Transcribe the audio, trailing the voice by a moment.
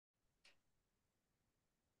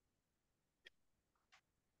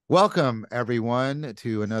Welcome, everyone,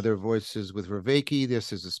 to another Voices with Vervaeke.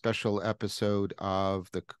 This is a special episode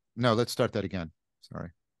of the... No, let's start that again. Sorry.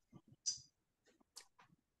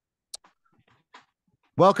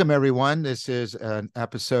 Welcome, everyone. This is an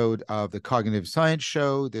episode of the Cognitive Science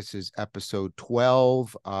Show. This is episode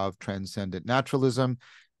 12 of Transcendent Naturalism.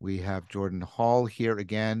 We have Jordan Hall here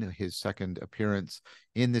again, his second appearance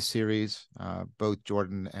in the series. Both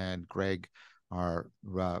Jordan and Gregg are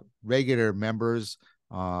regular members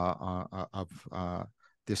of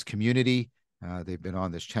this community. They've been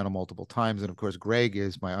on this channel multiple times. And of course, Gregg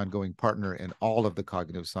is my ongoing partner in all of the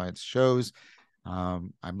cognitive science shows.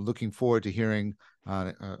 I'm looking forward to hearing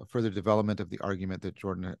further development of the argument that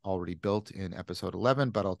Jordan had already built in episode 11,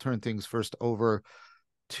 but I'll turn things first over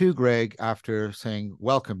to Gregg after saying,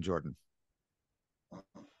 welcome, Jordan.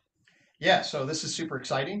 Yeah, so this is super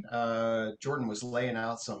exciting. Jordan was laying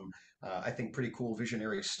out some, I think, pretty cool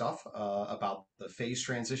visionary stuff about the phase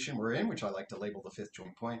transition we're in, which I like to label the fifth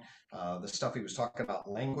joint point. The stuff he was talking about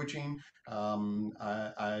languaging,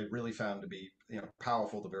 I really found to be,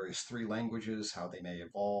 powerful. The various three languages, how they may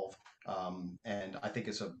evolve, and I think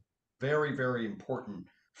it's a very, very important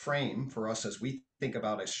frame for us as we think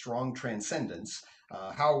about a strong transcendence.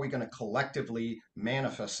 How are we going to collectively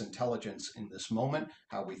manifest intelligence in this moment?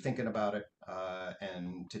 How are we thinking about it?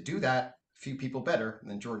 And to do that, few people better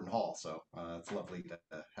than Jordan Hall. So it's lovely to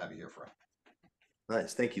have you here, friend.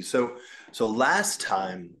 Nice, thank you. So last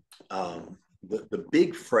time, the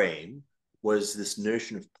big frame was this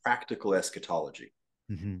notion of practical eschatology,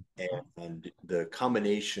 and the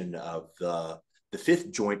combination of the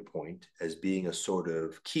fifth joint point as being a sort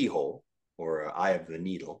of keyhole or eye of the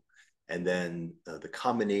needle, and then the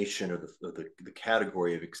combination of the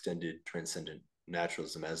category of extended transcendent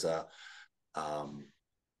naturalism as a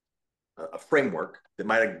framework that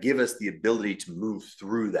might give us the ability to move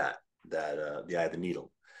through the eye of the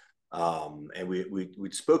needle. And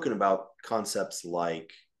we'd spoken about concepts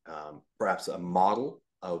like perhaps a model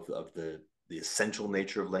of the essential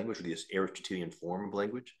nature of language, or the Aristotelian form of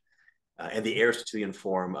language, and the Aristotelian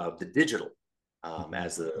form of the digital,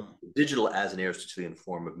 as an Aristotelian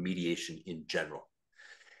form of mediation in general.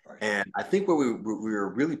 Right. And I think what we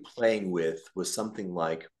were really playing with was something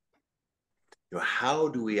like, how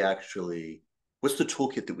do we actually, what's the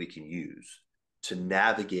toolkit that we can use to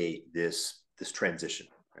navigate this transition?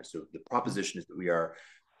 Right? So the proposition is that we are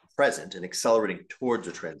present and accelerating towards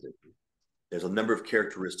a transition. There's a number of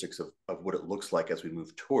characteristics of what it looks like as we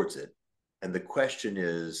move towards it. And the question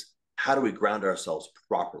is, how do we ground ourselves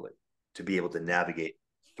properly to be able to navigate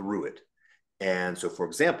through it? And so, for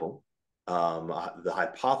example, the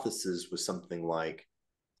hypothesis was something like,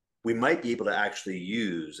 we might be able to actually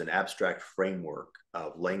use an abstract framework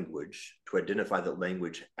of language to identify that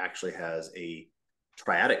language actually has a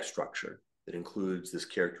triadic structure that includes this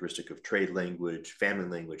characteristic of trade language, family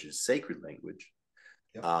language, and sacred language.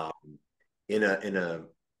 Yep. In a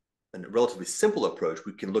relatively simple approach,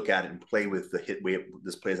 we can look at it and play with the way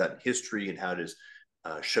this plays out in history and how it is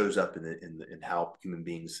shows up in how human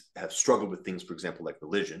beings have struggled with things, for example, like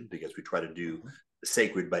religion, because we try to do the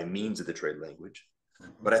sacred by means of the trade language.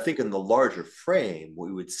 But I think in the larger frame, what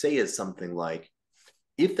we would say is something like,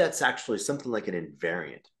 if that's actually something like an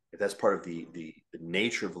invariant, if that's part of the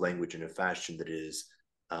nature of language in a fashion that is,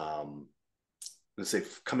 let's say,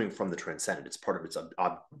 coming from the transcendent, it's part of its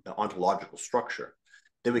ontological structure,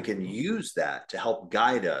 then we can use that to help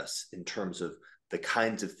guide us in terms of the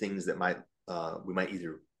kinds of things that we might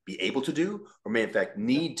either be able to do or may in fact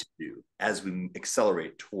need to do as we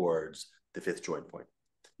accelerate towards the fifth joint point.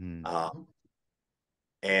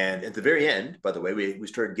 And at the very end, by the way, we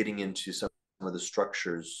started getting into some of the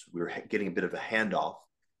structures. We were getting a bit of a handoff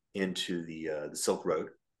into the Silk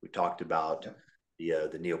Road. We talked about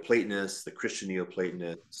the Neoplatonists, the Christian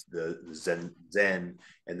Neoplatonists, the Zen,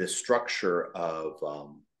 and this structure of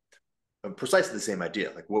precisely the same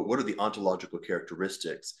idea. Like, what are the ontological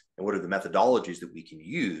characteristics and what are the methodologies that we can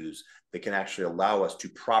use that can actually allow us to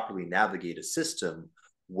properly navigate a system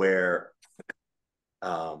where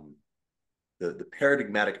the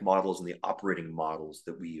paradigmatic models and the operating models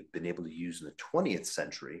that we've been able to use in the 20th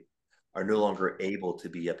century are no longer able to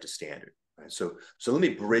be up to standard. Right? So let me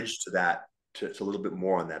bridge to that, to a little bit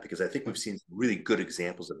more on that, because I think we've seen some really good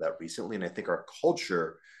examples of that recently. And I think our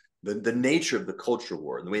culture, the nature of the culture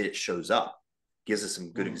war and the way it shows up gives us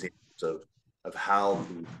some good examples of how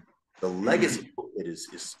the legacy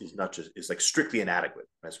is not just, is like strictly inadequate.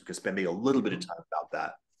 Right? So we can spend maybe a little bit of time about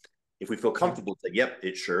that. If we feel comfortable saying, yep,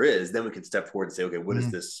 it sure is, then we can step forward and say, okay, what does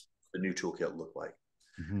the new toolkit look like?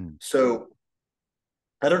 So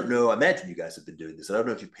I don't know, I imagine you guys have been doing this. I don't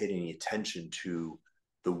know if you've paid any attention to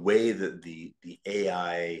the way that the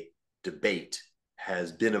AI debate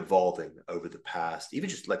has been evolving over the past, even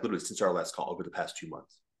just like literally since our last call, over the past 2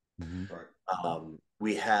 months. Mm-hmm. Right.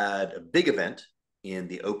 We had a big event in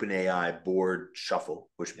the OpenAI board shuffle,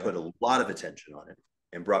 which put a lot of attention on it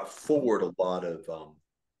and brought forward a lot of, how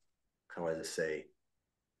do I say,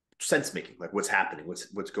 sense making, like what's happening,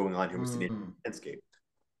 what's going on here, what's the landscape.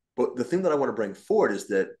 But the thing that I want to bring forward is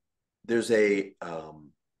that there's a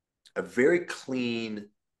very clean,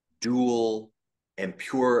 dual, and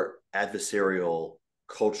pure adversarial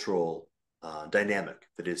cultural dynamic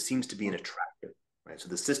that seems to be an attractive, right? So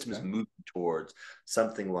the system is moving towards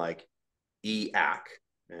something like EAC,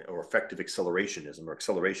 or effective accelerationism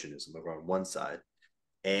over on one side,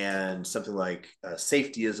 and something like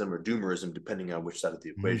safetyism or doomerism, depending on which side of the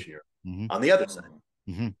equation you're on the other side.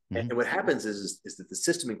 And what happens is that the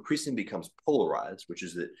system increasingly becomes polarized, which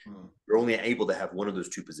is that you're only able to have one of those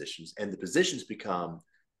two positions, and the positions become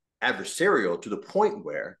adversarial to the point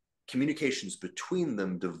where communications between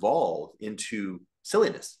them devolve into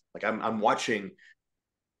silliness. Like I'm watching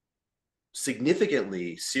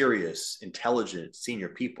significantly serious, intelligent senior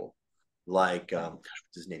people, like what's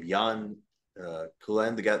his name, Jan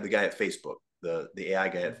Kulen, the guy at Facebook, the AI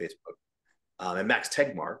guy at Facebook, and Max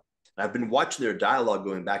Tegmark. And I've been watching their dialogue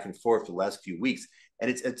going back and forth for the last few weeks, and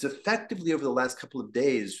it's effectively over the last couple of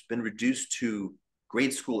days been reduced to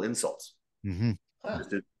grade school insults. And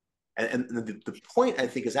the point, I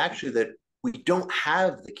think, is actually that we don't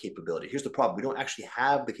have the capability. Here's the problem: we don't actually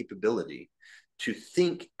have the capability to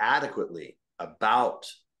think adequately about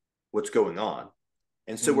what's going on,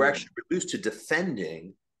 and so we're actually reduced to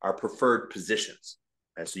defending our preferred positions.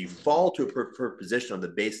 And so you fall to a preferred position on the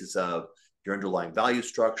basis of your underlying value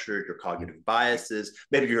structure, your cognitive biases,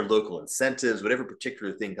 maybe your local incentives, whatever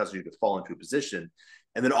particular thing causes you to fall into a position.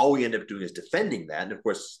 And then all we end up doing is defending that. And of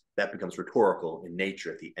course, that becomes rhetorical in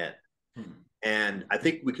nature at the end. And I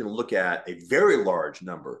think we can look at a very large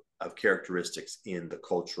number of characteristics in the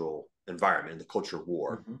cultural environment, in the culture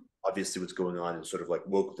war. Obviously, what's going on in sort of like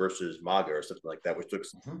woke versus MAGA or something like that, which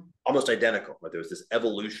looks almost identical. But there was this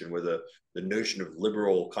evolution where the notion of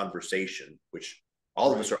liberal conversation, which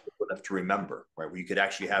all of us are old enough to remember, right? Where you could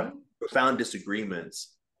actually have profound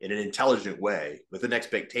disagreements in an intelligent way with an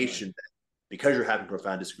expectation that because you're having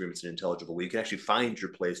profound disagreements in an intelligible way, you can actually find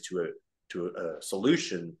your place to a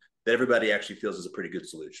solution that everybody actually feels is a pretty good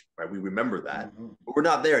solution, right? We remember that, but we're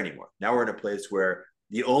not there anymore. Now we're in a place where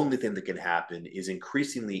the only thing that can happen is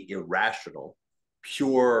increasingly irrational,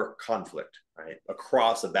 pure conflict, right?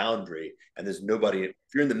 Across a boundary, and there's nobody, if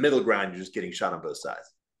you're in the middle ground, you're just getting shot on both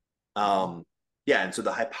sides. And so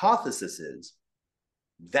the hypothesis is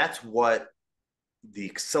that's what the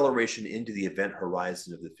acceleration into the event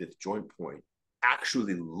horizon of the fifth joint point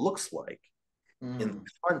actually looks like in the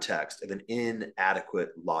context of an inadequate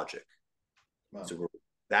logic. So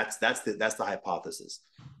that's the hypothesis,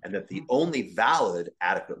 and that the only valid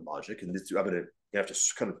adequate logic, and this I'm going to have to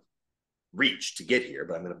kind of reach to get here,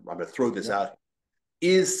 but I'm going to throw this out,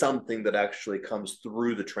 is something that actually comes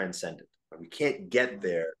through the transcendent. We can't get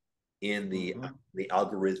there in the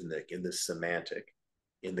algorithmic, in the semantic,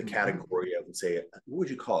 in the category of, say, what would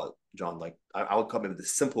you call it, John? Like I would call it the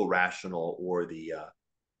simple rational, or the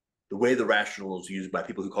way the rational is used by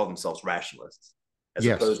people who call themselves rationalists, as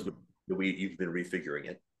opposed to the way you've been refiguring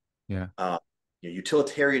it.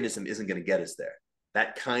 Utilitarianism isn't going to get us there.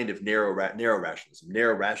 That kind of narrow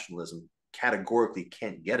rationalism categorically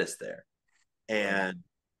can't get us there. And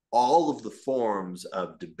all of the forms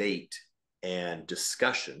of debate and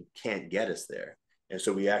discussion can't get us there. And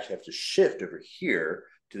so we actually have to shift over here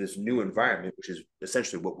to this new environment, which is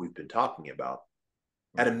essentially what we've been talking about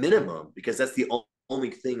at a minimum, because that's the only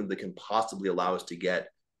thing that can possibly allow us to get,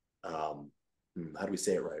 how do we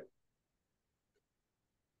say it right?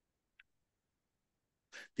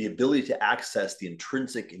 The ability to access the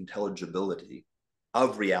intrinsic intelligibility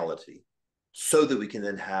of reality, so that we can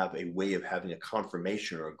then have a way of having a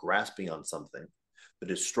confirmation or a grasping on something that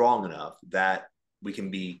is strong enough that we can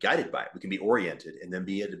be guided by it, we can be oriented, and then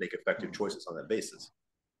be able to make effective choices on that basis.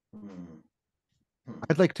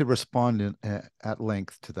 I'd like to respond at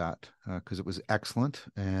length to that, because it was excellent.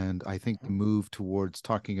 And I think the move towards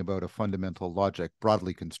talking about a fundamental logic,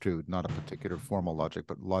 broadly construed, not a particular formal logic,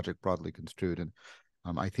 but logic broadly construed, and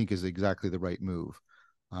I think is exactly the right move.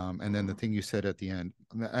 And then the thing you said at the end,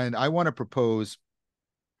 and I want to propose,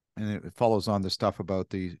 and it follows on the stuff about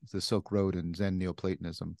the Silk Road and Zen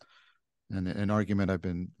Neoplatonism, and an argument I've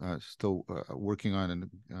been still working on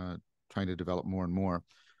and trying to develop more and more.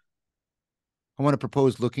 I want to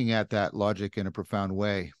propose looking at that logic in a profound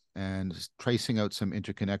way and tracing out some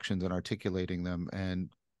interconnections and articulating them, and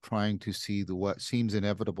trying to see what seems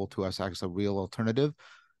inevitable to us as a real alternative,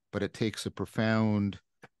 but it takes a profound,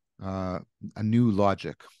 a new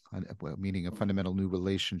logic, meaning a fundamental new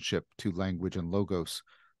relationship to language and logos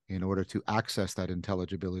in order to access that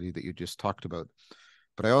intelligibility that you just talked about.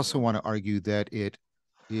 But I also want to argue that it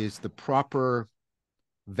is the proper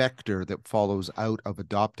vector that follows out of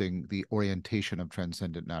adopting the orientation of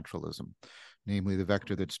transcendent naturalism, namely the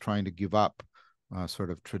vector that's trying to give up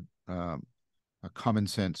sort of a common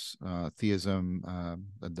sense theism,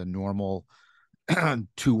 the normal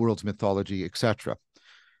two worlds mythology, etc.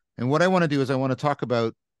 And what I want to do is I want to talk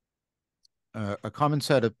about a common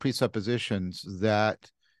set of presuppositions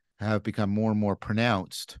that have become more and more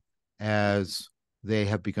pronounced as they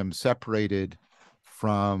have become separated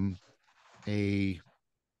from a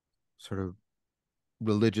sort of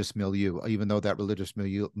religious milieu, even though that religious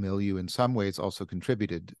milieu in some ways also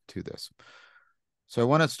contributed to this. So I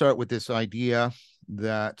want to start with this idea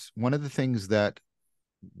that one of the things that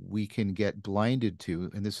we can get blinded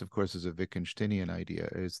to, and this of course is a Wittgensteinian idea,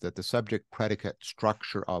 is that the subject predicate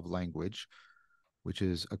structure of language, which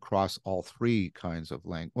is across all three kinds of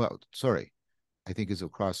language, well, sorry, I think is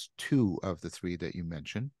across two of the three that you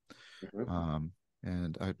mentioned.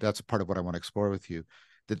 And that's a part of what I want to explore with you,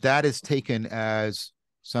 that is taken as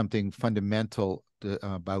something fundamental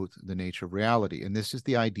about the nature of reality. And this is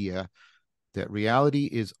the idea that reality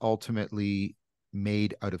is ultimately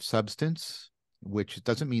made out of substance, which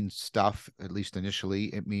doesn't mean stuff, at least initially.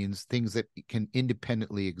 It means things that can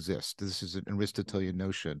independently exist. This is an Aristotelian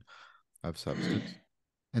notion of substance.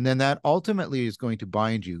 And then that ultimately is going to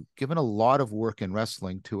bind you, given a lot of work in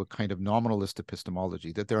wrestling, to a kind of nominalist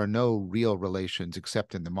epistemology, that there are no real relations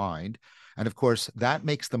except in the mind. And of course, that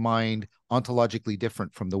makes the mind ontologically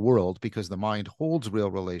different from the world, because the mind holds real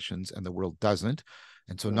relations and the world doesn't.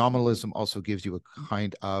 And so nominalism also gives you a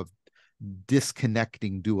kind of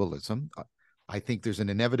disconnecting dualism. I think there's an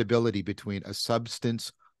inevitability between a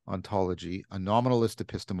substance ontology, a nominalist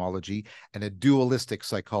epistemology, and a dualistic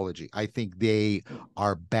psychology. I think they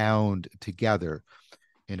are bound together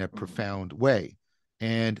in a profound way.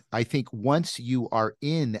 And I think once you are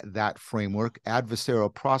in that framework,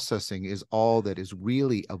 adversarial processing is all that is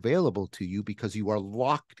really available to you, because you are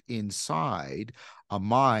locked inside a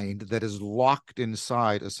mind that is locked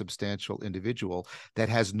inside a substantial individual that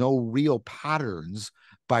has no real patterns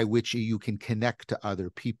by which you can connect to other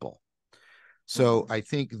people. So I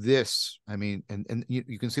think this, I mean, and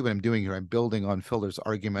you can see what I'm doing here. I'm building on Filler's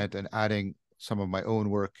argument and adding some of my own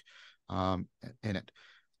work in it.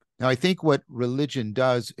 Now, I think what religion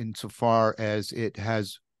does, insofar as it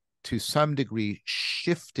has to some degree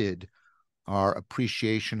shifted our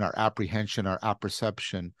appreciation, our apprehension, our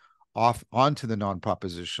apperception off onto the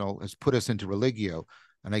non-propositional, has put us into religio.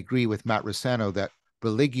 And I agree with Matt Rossano that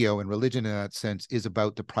religio and religion in that sense is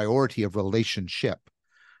about the priority of relationship.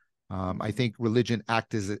 I think religion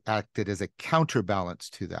acted as a counterbalance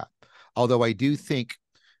to that. Although I do think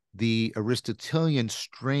the Aristotelian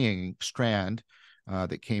strand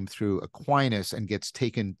that came through Aquinas and gets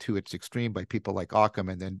taken to its extreme by people like Occam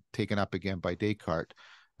and then taken up again by Descartes,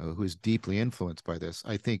 who is deeply influenced by this,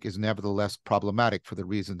 I think is nevertheless problematic for the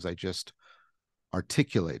reasons I just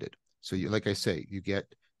articulated. So like I say, you get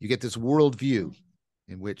this worldview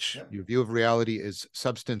in which your view of reality is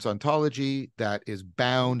substance ontology that is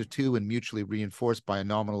bound to and mutually reinforced by a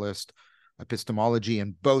nominalist epistemology,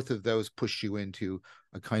 and both of those push you into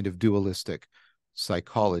a kind of dualistic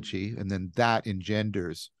psychology, and then that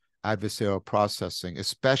engenders adversarial processing,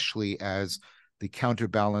 especially as the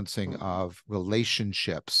counterbalancing of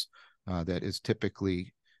relationships that is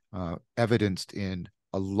typically evidenced in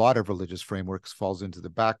a lot of religious frameworks falls into the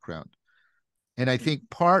background. And I think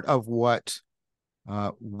part of what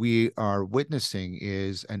we are witnessing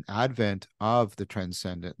is an advent of the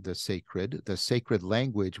transcendent, the sacred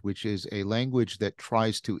language, which is a language that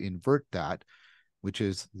tries to invert that, which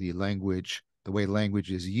is the way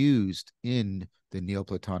language is used in the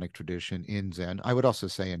Neoplatonic tradition, in Zen. I would also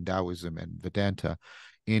say in Taoism and Vedanta,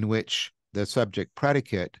 in which the subject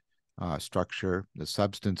predicate structure, the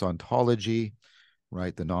substance ontology,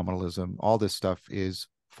 right, the nominalism, all this stuff is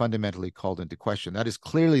fundamentally called into question. That is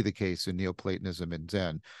clearly the case in Neoplatonism and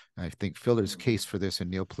Zen. And I think Filler's case for this in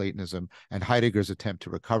Neoplatonism and Heidegger's attempt to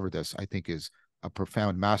recover this, I think, is a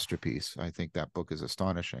profound masterpiece. I think that book is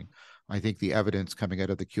astonishing. I think the evidence coming out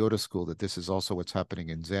of the Kyoto school that this is also what's happening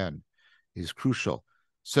in Zen is crucial.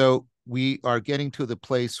 So we are getting to the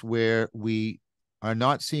place where we are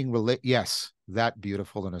not seeing, yes, that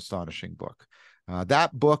beautiful and astonishing book.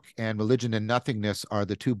 That book and Religion and Nothingness are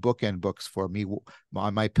the two bookend books for me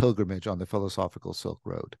on my pilgrimage on the philosophical Silk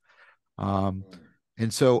Road. And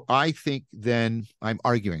And so I think then I'm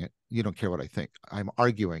arguing it. You don't care what I think. I'm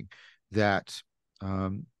arguing that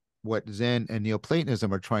what Zen and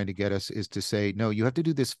Neoplatonism are trying to get us is to say, no, you have to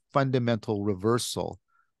do this fundamental reversal,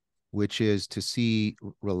 which is to see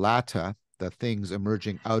relata, the things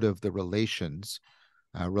emerging out of the relations.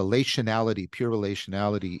 Relationality, pure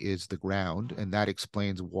relationality is the ground, and that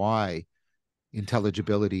explains why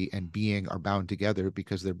intelligibility and being are bound together,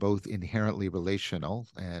 because they're both inherently relational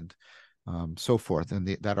and so forth. And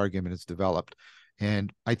that argument is developed.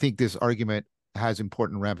 And I think this argument has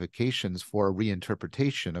important ramifications for a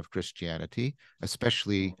reinterpretation of Christianity,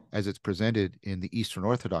 especially as it's presented in the Eastern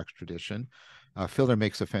Orthodox tradition. Filler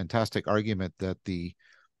makes a fantastic argument that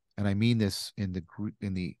and I mean this in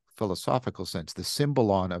the philosophical sense, the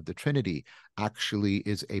symbolon of the Trinity actually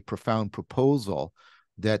is a profound proposal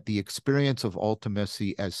that the experience of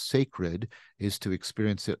ultimacy as sacred is to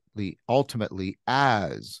experience it ultimately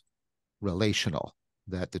as relational,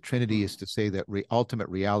 that the Trinity is to say that ultimate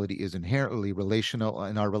reality is inherently relational,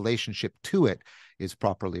 and our relationship to it is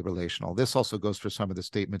properly relational. This also goes for some of the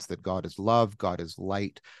statements that God is love, God is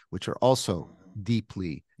light, which are also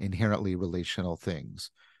deeply, inherently relational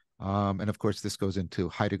things. And of course, this goes into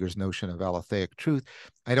Heidegger's notion of aletheia truth.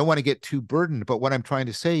 I don't want to get too burdened, but what I'm trying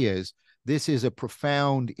to say is this is a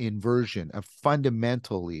profound inversion, a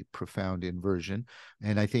fundamentally profound inversion.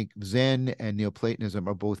 And I think Zen and Neoplatonism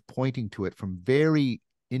are both pointing to it from very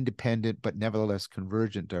independent but nevertheless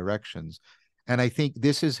convergent directions. And I think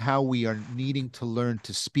this is how we are needing to learn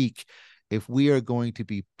to speak if we are going to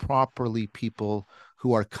be properly people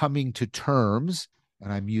who are coming to terms,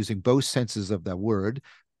 and I'm using both senses of that word,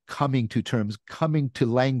 coming to terms, coming to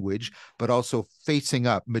language, but also facing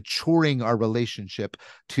up, maturing our relationship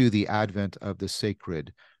to the advent of the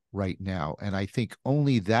sacred right now. And I think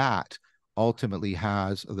only that ultimately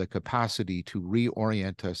has the capacity to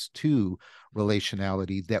reorient us to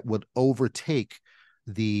relationality that would overtake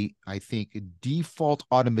the, I think, default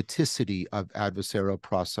automaticity of adversarial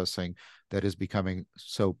processing that is becoming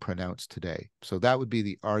so pronounced today. So that would be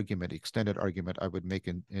the argument, extended argument I would make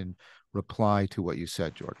in reply to what you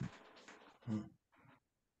said, Jordan.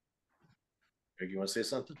 Greg, you want to say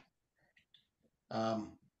something?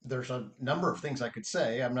 There's a number of things I could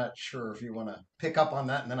say. I'm not sure if you want to pick up on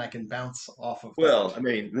that, and then I can bounce off of Well, that. I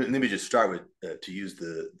mean, let me just start with to use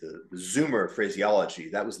the Zoomer phraseology.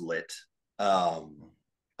 That was lit.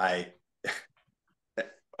 I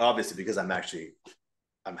obviously, because I'm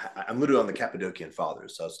literally on the Cappadocian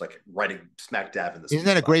Fathers, so it's like writing smack dab in the. Isn't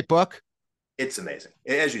that a great book? It's amazing,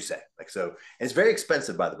 as you say. Like so, and it's very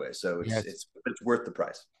expensive, by the way. So Yes. it's worth the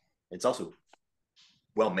price. It's also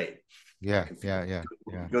well made. Yeah.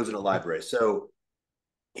 It goes in a library. So,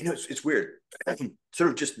 you know, it's weird. Sort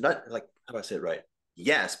of just not like, how do I say it right?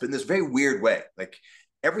 Yes, but in this very weird way. Like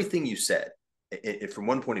everything you said, from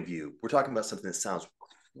one point of view, we're talking about something that sounds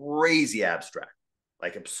crazy abstract,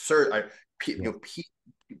 like absurd.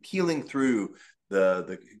 Peeling through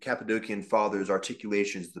the Cappadocian Fathers'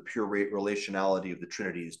 articulations, the pure relationality of the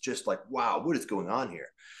Trinity is just like, wow, what is going on here?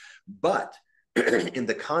 But in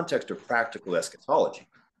the context of practical eschatology,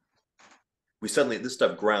 this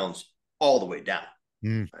stuff grounds all the way down.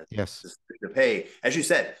 Right? Yes. Hey, as you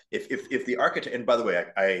said, if the architect, and by the way,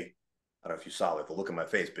 I don't know if you saw it, the look on my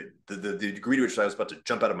face, but the degree to which I was about to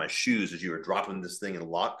jump out of my shoes as you were dropping this thing in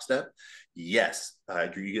lockstep, yes,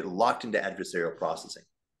 you get locked into adversarial processing,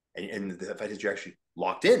 and the fact is you're actually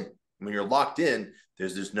locked in. When you're locked in,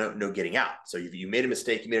 there's no getting out. So you made a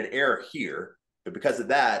mistake, you made an error here, but because of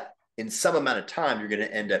that, in some amount of time, you're going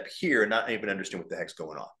to end up here and not even understand what the heck's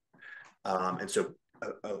going on. And so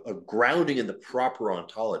a grounding in the proper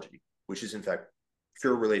ontology, which is in fact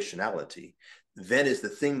pure relationality, then is the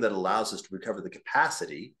thing that allows us to recover the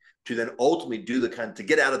capacity to then ultimately do to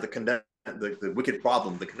get out of the wicked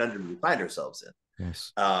problem, the conundrum we find ourselves in.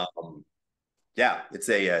 Yes. Yeah,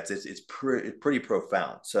 it's pretty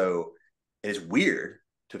profound. So it's weird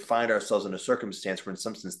to find ourselves in a circumstance where, in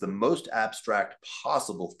some sense, the most abstract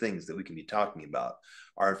possible things that we can be talking about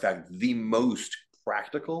are in fact the most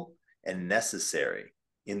practical and necessary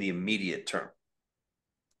in the immediate term.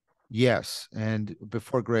 Yes. And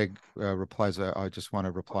before Greg replies, I just want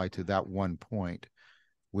to reply to that one point,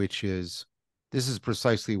 which is this is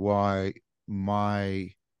precisely why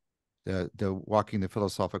the walking the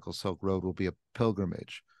philosophical Silk Road will be a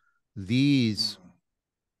pilgrimage. These,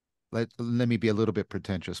 let me be a little bit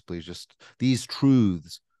pretentious, please. Just these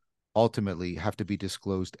truths ultimately have to be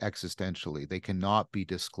disclosed existentially. They cannot be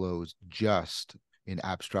disclosed just in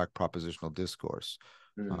abstract propositional discourse.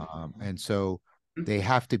 And so they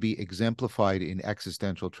have to be exemplified in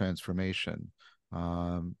existential transformation.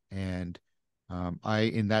 And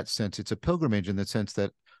In that sense, it's a pilgrimage in the sense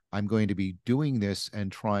that I'm going to be doing this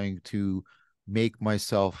and trying to make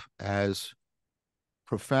myself as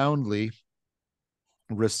profoundly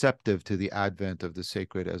receptive to the advent of the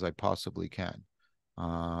sacred as I possibly can.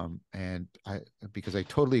 And because I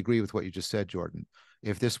totally agree with what you just said, Jordan.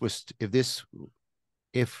 If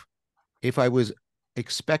I was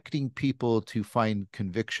expecting people to find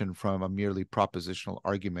conviction from a merely propositional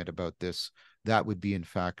argument about this, that would be in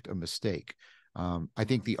fact a mistake. I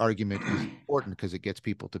think the argument is important because it gets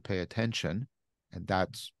people to pay attention, and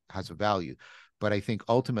that has a value. But I think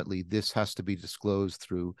ultimately this has to be disclosed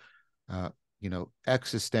through,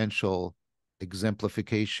 existential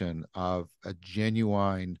exemplification of a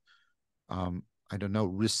genuine, I don't know,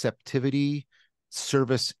 receptivity,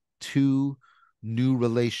 service to, new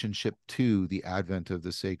relationship to the advent of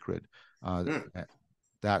the sacred.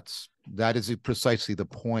 That is precisely the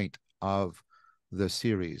point of the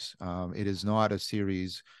series. It is not a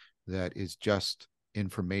series that is just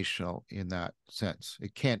informational in that sense.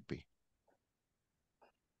 It can't be.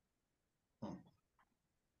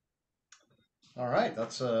 All right,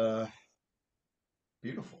 that's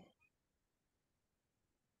beautiful.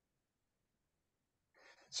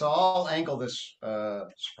 So I'll angle this,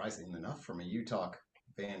 surprisingly enough, from a UTalk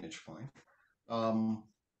vantage point.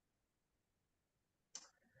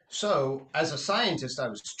 So, as a scientist, I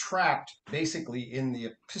was trapped basically in the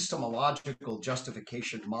epistemological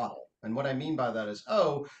justification model. And what I mean by that is,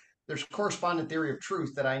 there's correspondent theory of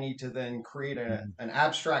truth that I need to then create an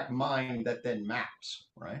abstract mind that then maps,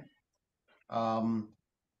 right?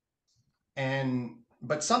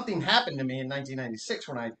 But something happened to me in 1996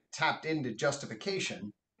 when I tapped into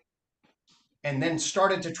justification and then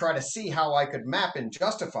started to try to see how I could map and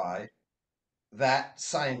justify that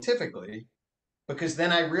scientifically, because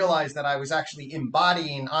then I realized that I was actually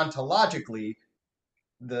embodying ontologically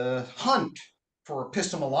the hunt for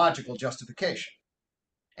epistemological justification.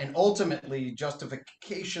 And ultimately,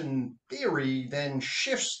 justification theory then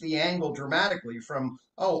shifts the angle dramatically from,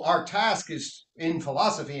 our task is in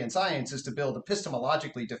philosophy and science is to build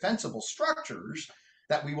epistemologically defensible structures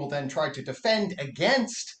that we will then try to defend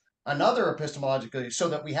against another epistemologically so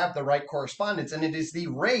that we have the right correspondence. And it is the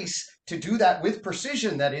race to do that with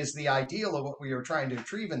precision that is the ideal of what we are trying to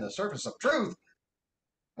achieve in the surface of truth.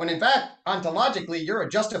 When in fact, ontologically, you're a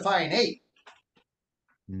justifying ape.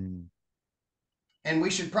 And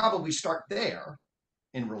we should probably start there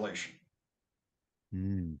in relation.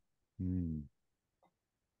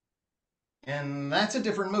 And that's a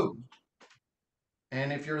different move.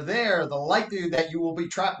 And if you're there, the likelihood that you will be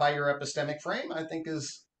trapped by your epistemic frame, I think,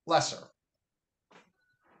 is lesser.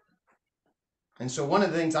 And so one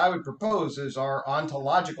of the things I would propose is our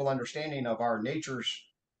ontological understanding of our natures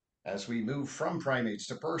as we move from primates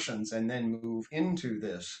to persons and then move into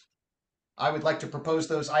this. I would like to propose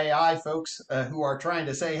those AI folks who are trying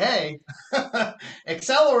to say, hey,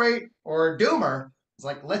 accelerate or doomer. It's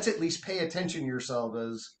like, let's at least pay attention to yourself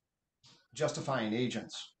as justifying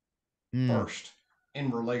agents first in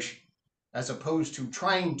relation, as opposed to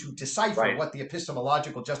trying to decipher what the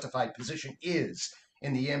epistemological justified position is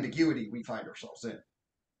in the ambiguity we find ourselves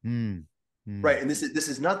in. Right. And this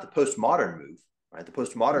is not the postmodern move, right? The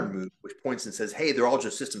postmodern move, which points and says, hey, they're all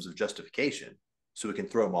just systems of justification, so we can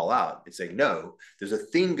throw them all out. It's like, no, there's a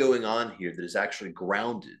thing going on here that is actually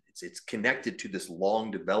grounded. It's connected to this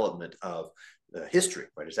long development of history,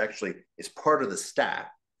 right? It's part of the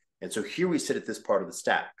stack. And so here we sit at this part of the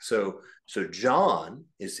stack. So John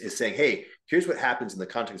is saying, hey, here's what happens in the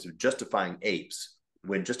context of justifying apes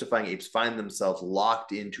when justifying apes find themselves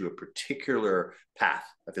locked into a particular path.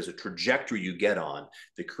 Like there's a trajectory you get on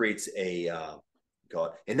that creates a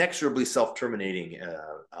inexorably self-terminating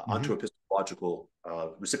onto epistemological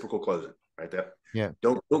reciprocal closing, right?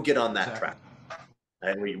 Don't get on that track.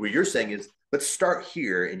 And what you're saying is, let's start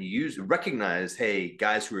here and recognize, hey,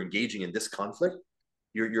 guys who are engaging in this conflict,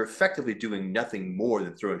 you're effectively doing nothing more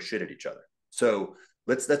than throwing shit at each other. So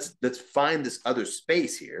let's find this other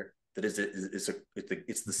space here that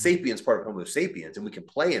it's the sapiens part of Homo sapiens, and we can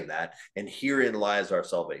play in that, and herein lies our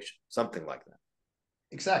salvation, something like that.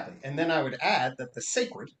 Exactly. And then I would add that the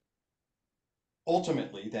sacred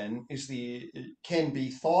ultimately then can be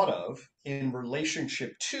thought of in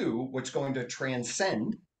relationship to what's going to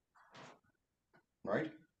transcend,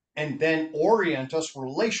 right? And then orient us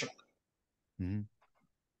relationally.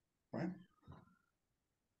 Right.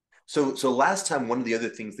 So last time, one of the other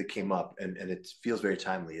things that came up, and it feels very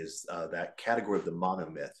timely, is that category of the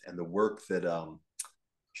monomyth and the work that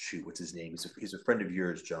what's his name? He's a friend of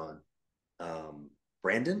yours, John.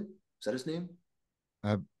 Brandon, is that his name?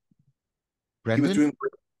 Brendan?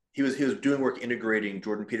 he was doing work integrating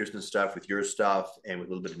Jordan Peterson's stuff with your stuff and with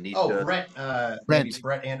a little bit of Oh, Nietzsche. Brett, maybe it's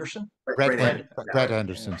Brent, Brett Anderson. Brett, Brett, Brett yeah.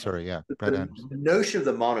 Anderson. Sorry, yeah, Brett The Anderson. notion of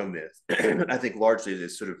the monomyth, I think, largely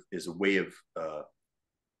is a way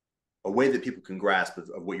that people can grasp of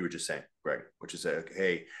what you were just saying, Greg, which is that,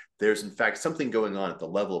 hey, there's in fact something going on at the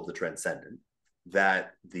level of the transcendent,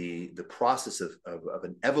 that the process of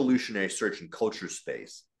an evolutionary search in culture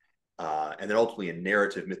space, and then ultimately a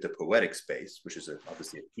narrative mythopoetic space, which is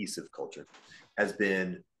obviously a piece of culture, has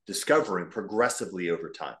been discovering progressively over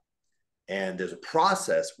time. And there's a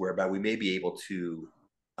process whereby we may be able to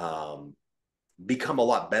become a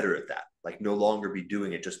lot better at that, like no longer be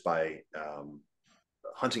doing it just by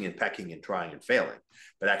hunting and pecking and trying and failing,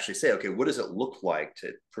 but actually say, okay, what does it look like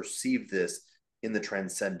to perceive this in the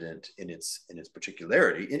transcendent in its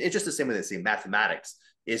particularity? And it's just the same way they say mathematics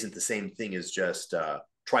isn't the same thing as just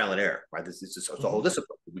trial and error, right? It's a whole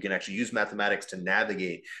discipline. We can actually use mathematics to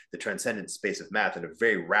navigate the transcendent space of math in a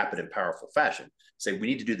very rapid and powerful fashion. Say we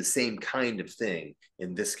need to do the same kind of thing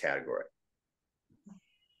in this category.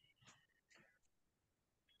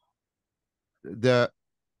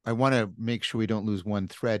 I want to make sure we don't lose one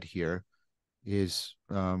thread here.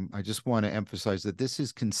 I just want to emphasize that this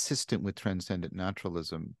is consistent with transcendent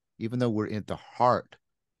naturalism, even though we're at the heart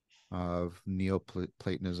of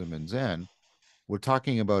Neoplatonism and Zen. We're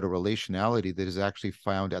talking about a relationality that is actually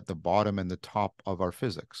found at the bottom and the top of our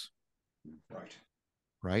physics.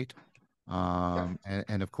 Right.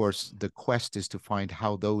 And of course, the quest is to find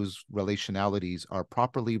how those relationalities are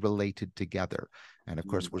properly related together. And of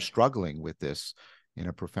course, we're struggling with this in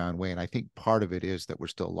a profound way. And I think part of it is that we're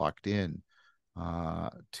still locked in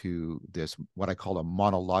to this, what I call a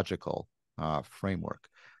monological framework.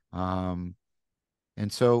 And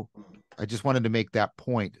so I just wanted to make that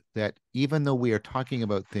point, that even though we are talking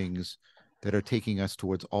about things that are taking us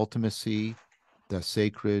towards ultimacy, the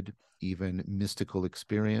sacred, even mystical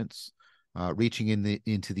experience, reaching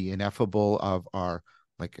into the ineffable of our,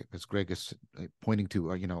 like as Greg is pointing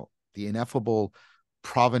to, the ineffable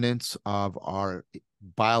provenance of our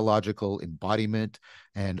biological embodiment,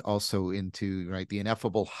 and also into, right, the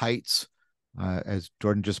ineffable heights, as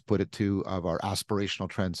Jordan just put it to, of our aspirational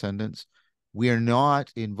transcendence. We are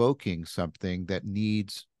not invoking something that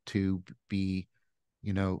needs to be,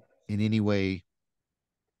 in any way,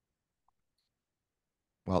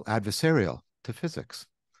 well, adversarial to physics.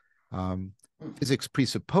 Physics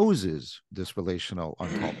presupposes this relational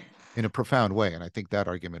ontology in a profound way, and I think that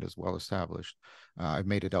argument is well established. I've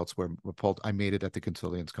made it elsewhere. I made it at the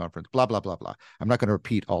Concilians Conference. Blah blah blah blah. I'm not going to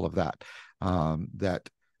repeat all of that.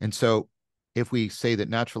 And so, if we say that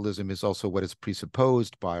naturalism is also what is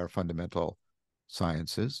presupposed by our fundamental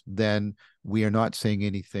sciences, then we are not saying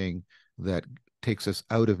anything that takes us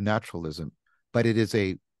out of naturalism, but it is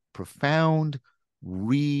a profound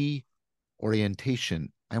reorientation.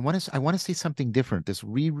 I want to say something different. This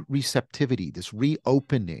receptivity, this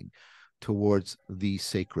reopening towards the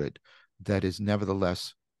sacred, that is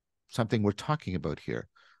nevertheless something we're talking about here.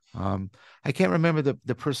 I can't remember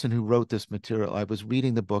the person who wrote this material. I was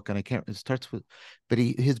reading the book, and I can't. It starts with, but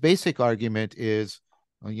his basic argument is,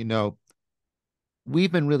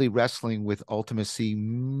 we've been really wrestling with ultimacy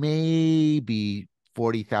maybe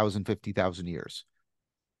 40,000, 50,000 years,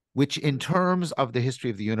 which in terms of the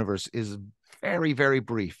history of the universe is very, very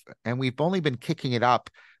brief. And we've only been kicking it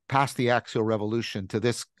up past the axial revolution to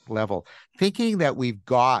this level. Thinking that we've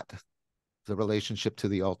got the relationship to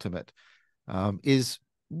the ultimate is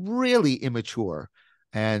really immature.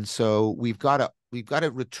 And so we've got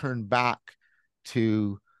to return back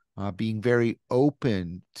to being very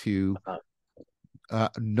open to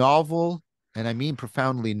novel, and I mean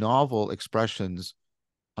profoundly novel, expressions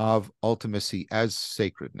of ultimacy as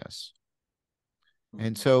sacredness.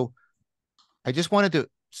 And so I just wanted to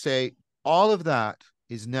say all of that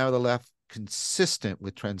is nevertheless consistent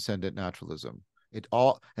with transcendent naturalism.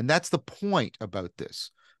 And that's the point about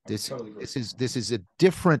this. This is a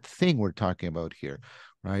different thing we're talking about here,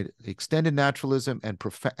 right? Extended naturalism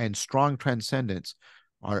and strong transcendence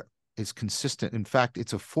is consistent. In fact,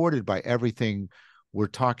 it's afforded by everything we're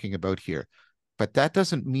talking about here. But that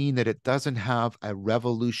doesn't mean that it doesn't have a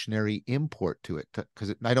revolutionary import to it,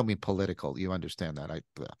 because I don't mean political. You understand that.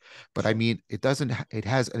 But I mean, it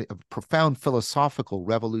has a profound philosophical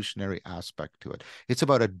revolutionary aspect to it. It's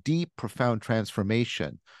about a deep, profound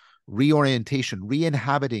transformation, reorientation,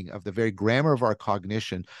 re-inhabiting of the very grammar of our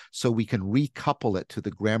cognition, so we can recouple it to the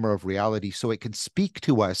grammar of reality, so it can speak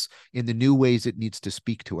to us in the new ways it needs to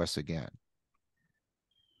speak to us again.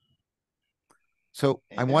 So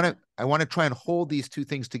Amen. I want to try and hold these two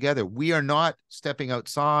things together. We are not stepping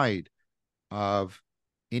outside of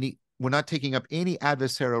any. we're not taking up any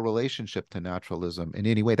adversarial relationship to naturalism in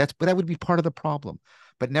any way. But that would be part of the problem.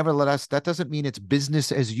 But nevertheless, that doesn't mean it's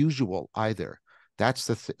business as usual either. That's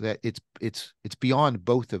that it's beyond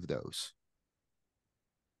both of those.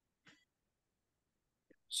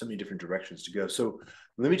 So many different directions to go. So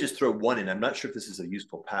let me just throw one in. I'm not sure if this is a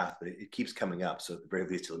useful path, but it keeps coming up. So at the very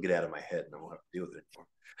least, it'll get out of my head and I won't have to deal with it anymore.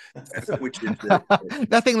 Which is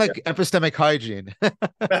nothing like epistemic hygiene.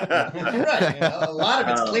 Right. A lot of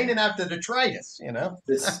it's cleaning out the detritus,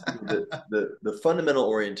 the fundamental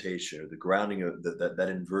orientation or the grounding of that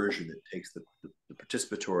inversion that takes the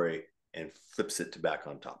participatory and flips it back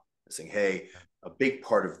on top, saying, hey, a big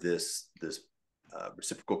part of this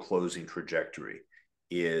reciprocal closing trajectory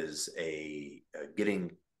is a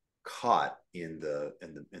getting caught in the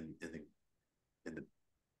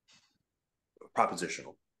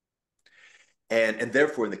propositional, and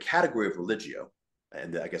therefore in the category of religio,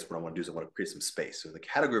 and I guess what I want to do is I want to create some space. So in the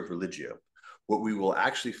category of religio, what we will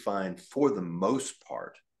actually find for the most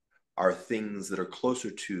part are things that are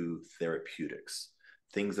closer to therapeutics,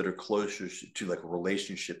 things that are closer to like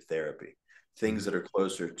relationship therapy, things that are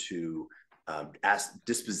closer to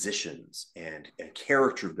dispositions and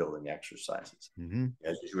character building exercises.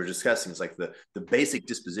 As we were discussing, it's like the basic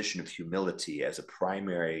disposition of humility as a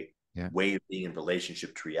primary way of being in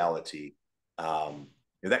relationship to reality.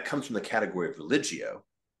 That comes from the category of religio,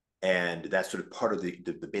 and that's sort of part of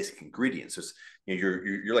the basic ingredients. So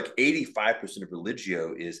you're like 85% of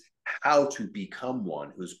religio is how to become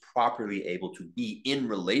one who's properly able to be in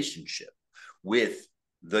relationship with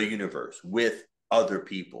the universe, with other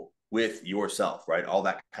people, with yourself, right? All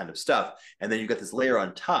that kind of stuff. And then you've got this layer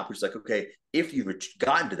on top, which is like, okay, if you've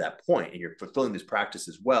gotten to that point and you're fulfilling this practice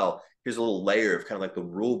as well, here's a little layer of kind of like the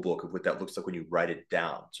rule book of what that looks like when you write it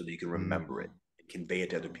down so that you can remember it and convey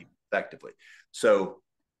it to other people effectively. So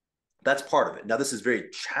that's part of it. Now, this is very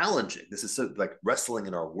challenging. This is so like wrestling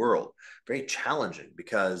in our world, very challenging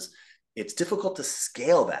because it's difficult to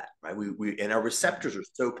scale that, right? And our receptors are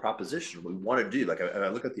so propositional. We want to do, like, I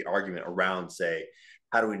look at the argument around, say,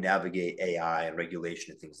 how do we navigate AI and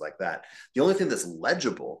regulation and things like that? The only thing that's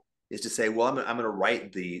legible is to say, well, I'm going to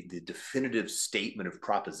write the definitive statement of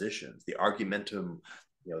propositions, the argumentum,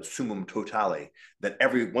 summum totale, that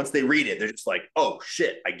once they read it, they're just like, oh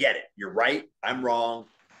shit, I get it. You're right. I'm wrong.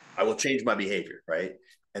 I will change my behavior, right?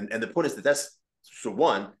 And the point is that's so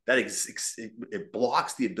one, that it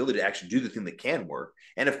blocks the ability to actually do the thing that can work.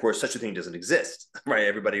 And of course, such a thing doesn't exist, right?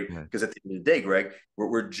 Everybody, because at the end of the day, Greg,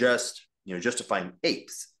 we're just justifying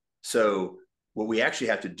apes. So what we actually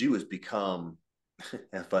have to do is become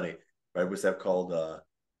that's funny, right? What's that called?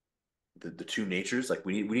 The two natures. Like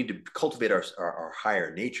we need to cultivate our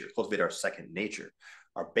higher nature, cultivate our second nature.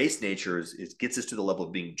 Our base nature is gets us to the level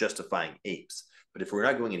of being justifying apes. But if we're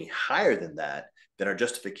not going any higher than that, then our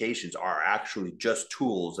justifications are actually just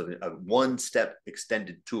tools of one step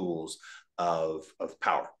extended tools of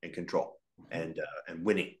power and control and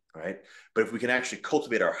winning, right? But if we can actually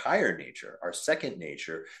cultivate our higher nature, our second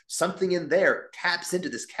nature, something in there taps into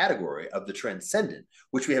this category of the transcendent,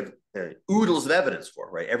 which we have oodles of evidence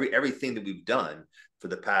for, right? Everything that we've done for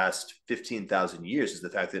the past 15,000 years is the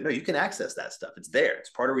fact that, no, you can access that stuff. It's there. It's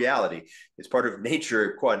part of reality. It's part of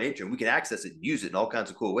nature, quad nature, and we can access it and use it in all kinds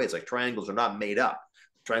of cool ways. Like triangles are not made up.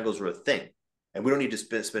 Triangles are a thing. And we don't need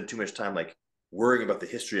to spend too much time like worrying about the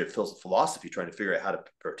history of philosophy, trying to figure out how to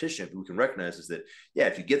partition. But we can recognize is that, yeah,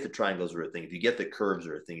 if you get the triangles are a thing, if you get the curves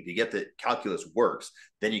are a thing, if you get the calculus works,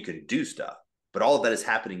 then you can do stuff. But all of that is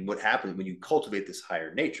happening. What happens when you cultivate this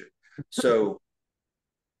higher nature? So,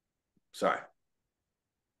 sorry.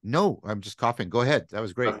 No, I'm just coughing. Go ahead. That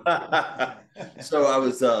was great. So I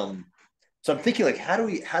was, so I'm thinking like,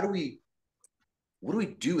 what do we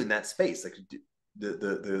do in that space? Like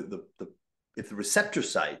if the receptor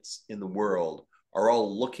sites in the world are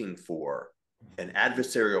all looking for an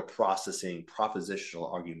adversarial processing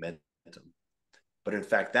propositional argumentum, but in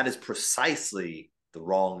fact, that is precisely the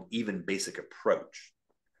wrong, even basic approach.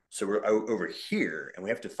 So we're over here and we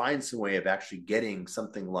have to find some way of actually getting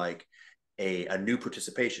something like a new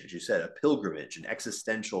participation, as you said, a pilgrimage, an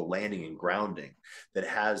existential landing and grounding that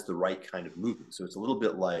has the right kind of movement. So it's a little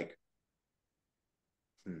bit like,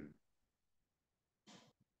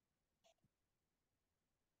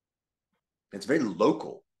 it's very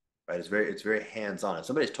local, right? It's very hands-on. And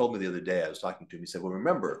somebody told me the other day, I was talking to him, he said, well,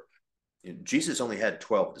 remember, Jesus only had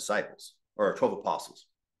 12 disciples or 12 apostles.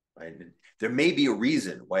 right? There may be a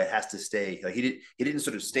reason why it has to stay. Like he didn't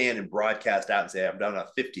sort of stand and broadcast out and say, I'm down at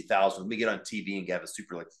 50,000. Let me get on TV and have a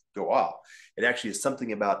super like go off. It actually is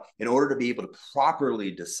something about, in order to be able to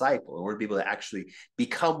properly disciple, in order to be able to actually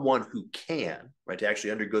become one who can, right, to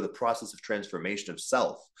actually undergo the process of transformation of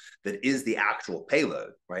self that is the actual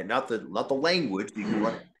payload, right? Not the language that you can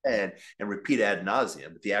run ahead and repeat ad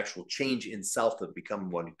nauseum, but the actual change in self to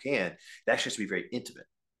become one who can. It actually has to be very intimate.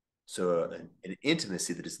 So an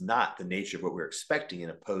intimacy that is not the nature of what we're expecting in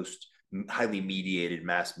a post highly mediated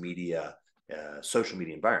mass media, social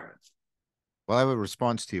media environment. Well, I have a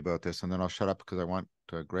response to you about this, and then I'll shut up because I want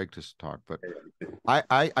Gregg to talk. But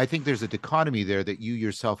I think there's a dichotomy there that you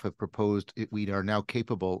yourself have proposed we are now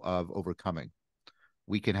capable of overcoming.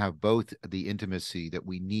 We can have both the intimacy that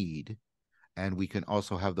we need, and we can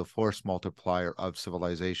also have the force multiplier of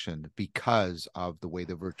civilization because of the way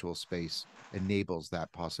the virtual space enables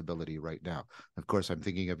that possibility right now. Of course, I'm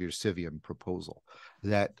thinking of your Civium proposal,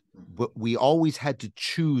 that we always had to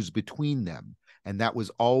choose between them, and that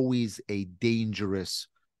was always a dangerous,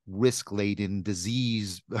 risk-laden,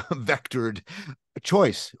 disease-vectored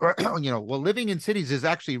choice. Well, living in cities is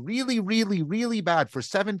actually really, really, really bad for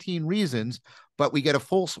 17 reasons, but we get a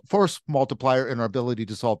full force multiplier in our ability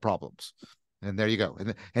to solve problems. And there you go.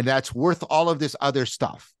 And that's worth all of this other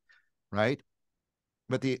stuff, right?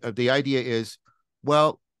 But the idea is,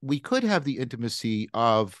 well, we could have the intimacy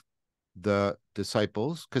of the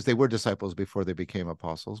disciples because they were disciples before they became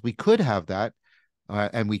apostles. We could have that,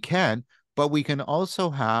 and we can, but we can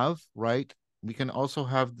also have, right? We can also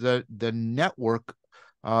have the network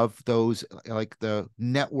of those, like the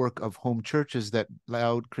network of home churches that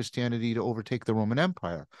allowed Christianity to overtake the Roman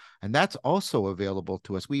Empire. And that's also available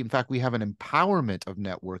to us. In fact, we have an empowerment of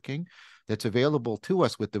networking that's available to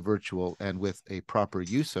us with the virtual and with a proper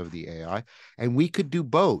use of the AI. And we could do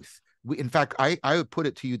both. In fact, I would put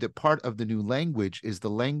it to you that part of the new language is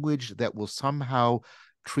the language that will somehow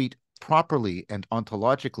treat properly and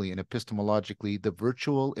ontologically and epistemologically the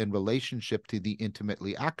virtual in relationship to the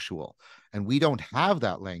intimately actual. And we don't have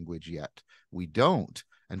that language yet. We don't.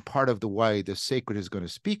 And part of the way the sacred is going to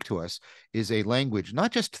speak to us is a language,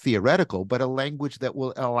 not just theoretical, but a language that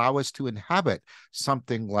will allow us to inhabit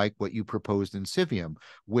something like what you proposed in Civium,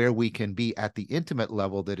 where we can be at the intimate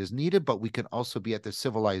level that is needed, but we can also be at the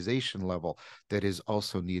civilization level that is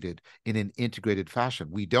also needed in an integrated fashion.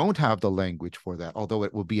 We don't have the language for that, although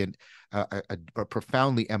it will be a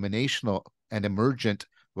profoundly emanational and emergent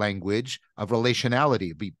language of relationality.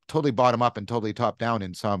 It'd be totally bottom up and totally top down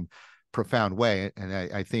in some profound way. And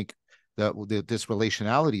I think that this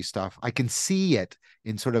relationality stuff, I can see it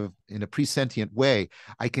in sort of in a presentient way.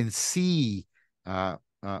 I can see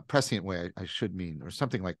prescient way, I should mean, or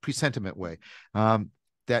something like presentiment way.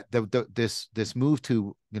 That this move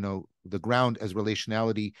to the ground as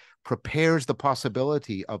relationality prepares the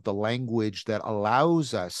possibility of the language that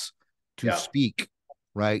allows us to speak,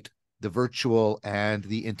 right, the virtual and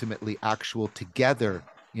the intimately actual together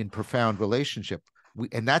in profound relationship.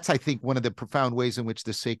 And that's, I think, one of the profound ways in which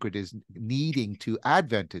the sacred is needing to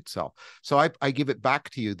advent itself. So I give it back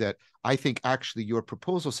to you that I think actually your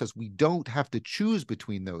proposal says we don't have to choose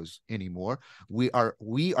between those anymore. We are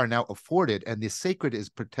now afforded, and the sacred is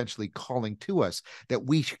potentially calling to us that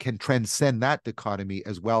we can transcend that dichotomy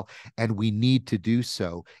as well. And we need to do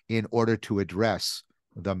so in order to address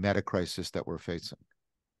the meta crisis that we're facing.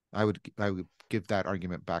 I would give that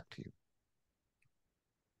argument back to you.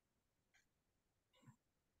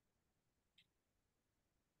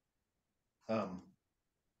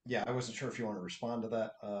 Yeah, I wasn't sure if you want to respond to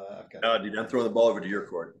that. I've got. No, dude, I'm throwing the ball over to your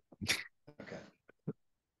court. Okay.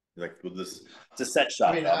 Like with this, it's a set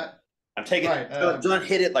shot. I mean, I'm taking right, it. John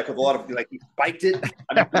hit it like a lot of like he spiked it.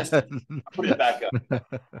 I'm just put it back up.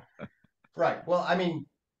 Right. Well, I mean,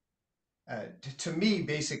 to me,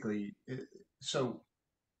 basically, so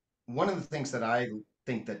one of the things that I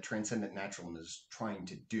think that transcendent naturalism is trying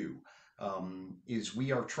to do is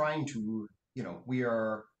we are trying to, we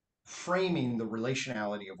are framing the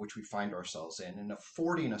relationality of which we find ourselves in and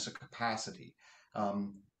affording us a capacity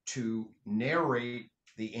to narrate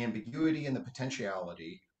the ambiguity and the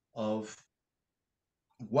potentiality of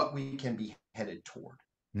what we can be headed toward.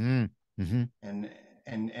 Mm-hmm.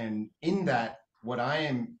 And in that, what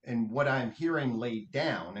I'm hearing laid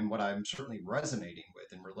down and what I'm certainly resonating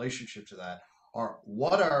with in relationship to that are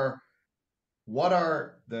what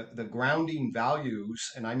are the grounding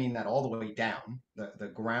values, and I mean that all the way down,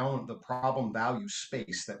 the problem value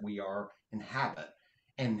space that we are inhabit,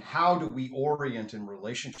 and how do we orient in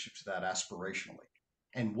relationship to that aspirationally,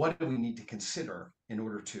 and what do we need to consider in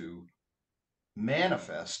order to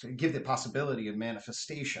manifest, give the possibility of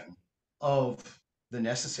manifestation of the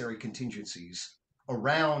necessary contingencies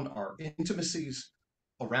around our intimacies,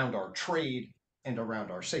 around our trade, and around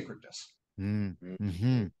our sacredness. Mm, Mm-hmm.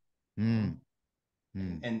 mm-hmm, mm,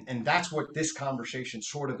 mm. And that's what this conversation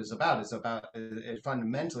sort of is about. Is about it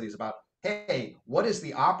fundamentally is about, hey, what is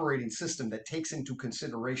the operating system that takes into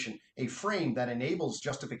consideration a frame that enables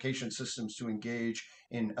justification systems to engage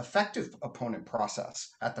in effective opponent process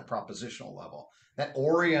at the propositional level, that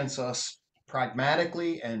orients us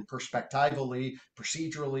pragmatically and perspectively,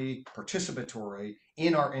 procedurally, participatory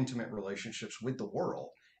in our intimate relationships with the world,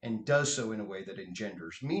 and does so in a way that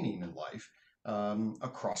engenders meaning in life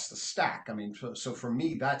across the stack. I mean, so for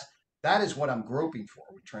me, that is what I'm groping for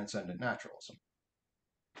with transcendent naturalism.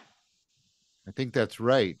 I think that's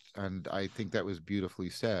right, and I think that was beautifully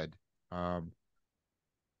said. Um,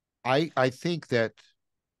 I think that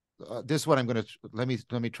this is what I'm going to let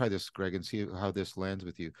me try this, Greg, and see how this lands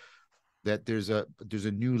with you. That there's a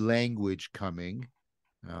new language coming.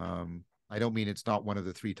 I don't mean it's not one of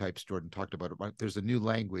the three types Jordan talked about, but there's a new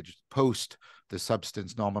language post the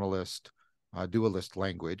substance nominalist, dualist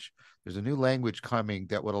language. There's a new language coming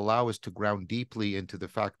that would allow us to ground deeply into the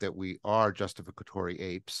fact that we are justificatory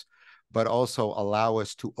apes, but also allow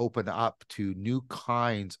us to open up to new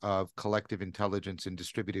kinds of collective intelligence and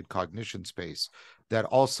distributed cognition space that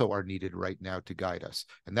also are needed right now to guide us.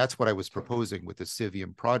 And that's what I was proposing with the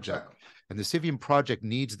Civium project. Exactly. And the Civium project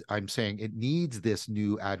needs, I'm saying it needs this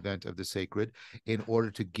new advent of the sacred in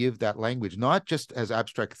order to give that language, not just as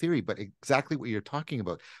abstract theory, but exactly what you're talking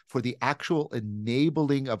about, for the actual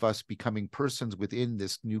enabling of us becoming persons within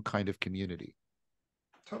this new kind of community.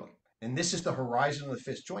 Totally. And this is the horizon of the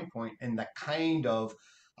fifth joint point and the kind of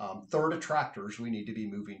third attractors we need to be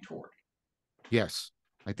moving toward. Yes,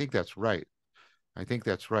 I think that's right. I think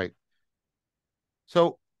that's right.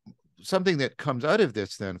 So something that comes out of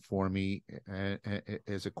this then for me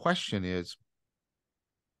as a question is,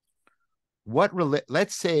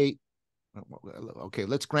 let's say, okay,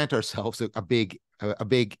 let's grant ourselves a big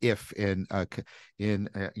if in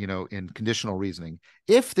conditional reasoning.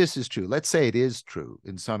 If this is true, let's say it is true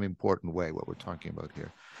in some important way, what we're talking about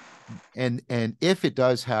here, and if it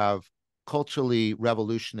does have culturally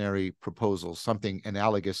revolutionary proposals, something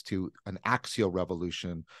analogous to an axial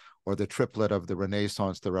revolution or the triplet of the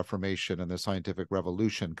Renaissance, the Reformation, and the scientific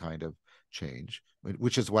revolution kind of change,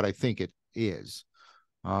 which is what I think it is.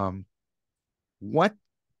 What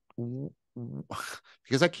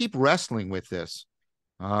Because I keep wrestling with this,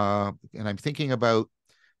 and I'm thinking about,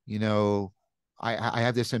 you know, I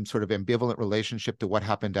have this sort of ambivalent relationship to what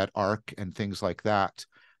happened at ARC and things like that.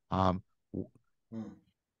 Um, Hmm.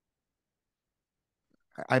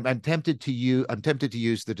 I'm tempted to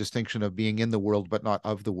use the distinction of being in the world but not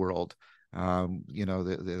of the world.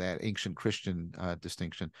 That ancient Christian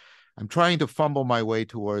distinction. I'm trying to fumble my way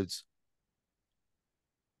towards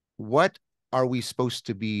what are we supposed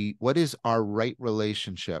to be? What is our right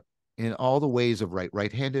relationship in all the ways of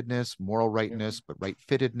right-handedness, moral rightness, but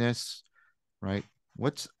right-fittedness, right?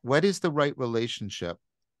 What is the right relationship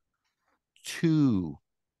to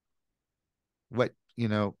what,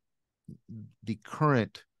 the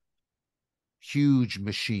current huge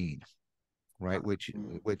machine, right? Which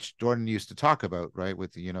Jordan used to talk about, right?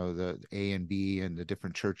 With, the A and B and the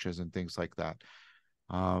different churches and things like that.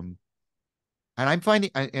 And I'm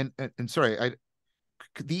finding, and sorry,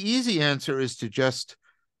 the easy answer is to just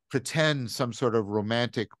pretend some sort of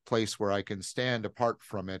romantic place where I can stand apart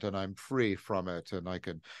from it and I'm free from it and I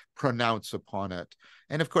can pronounce upon it.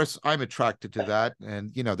 And of course, I'm attracted to that.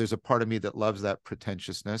 And, there's a part of me that loves that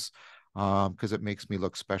pretentiousness because it makes me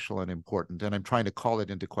look special and important. And I'm trying to call it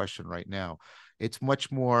into question right now. It's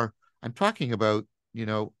much more, I'm talking about,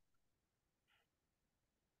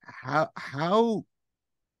 how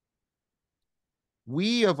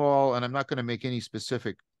we have all, and I'm not going to make any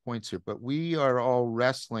specific points here, but we are all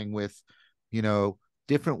wrestling with,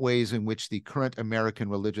 different ways in which the current American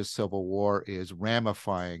religious civil war is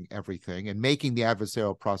ramifying everything and making the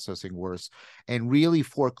adversarial processing worse, and really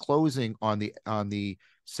foreclosing on the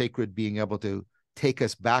sacred being able to take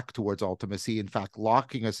us back towards ultimacy. In fact,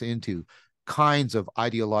 locking us into kinds of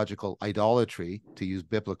ideological idolatry, to use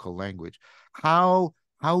biblical language. How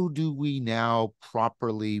do we now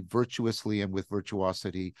properly, virtuously, and with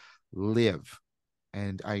virtuosity live?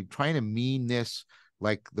 And I'm trying to mean this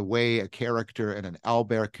like the way a character in an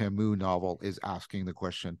Albert Camus novel is asking the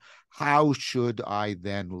question, how should I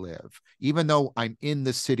then live? Even though I'm in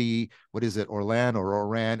the city, what is it, Orlan or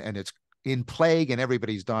Oran, and it's in plague and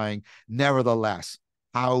everybody's dying, nevertheless,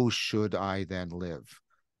 how should I then live?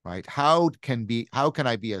 Right? How can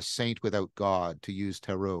I be a saint without God, to use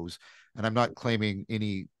Thoreau's and I'm not claiming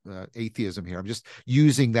any atheism here. I'm just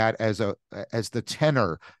using that as the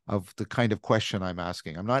tenor of the kind of question I'm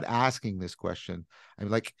asking. I'm not asking this question. I'm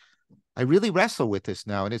like, I really wrestle with this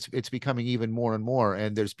now, and it's becoming even more and more.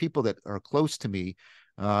 And there's people that are close to me,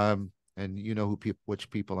 and you know which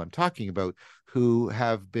people I'm talking about, who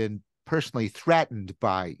have been personally threatened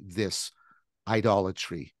by this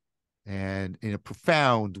idolatry, and in a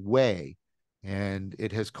profound way. And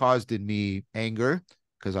it has caused in me anger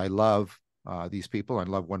because I love these people. I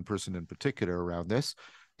love one person in particular around this,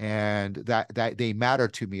 and that they matter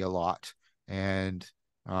to me a lot. And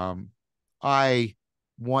I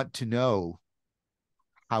want to know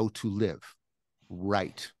how to live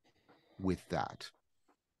right with that,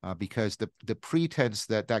 because the pretense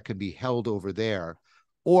that can be held over there,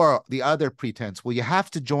 or the other pretense, well, you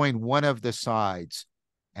have to join one of the sides,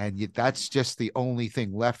 and that's just the only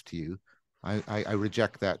thing left to you. I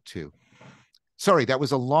reject that too. Sorry, that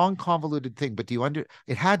was a long, convoluted thing, but do you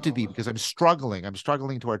it had to be, because I'm struggling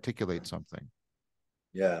to articulate something.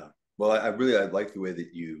 Yeah. Well, I like the way that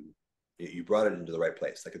you brought it into the right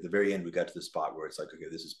place. Like at the very end, we got to the spot where it's like, okay,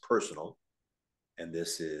 this is personal, and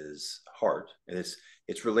this is heart, and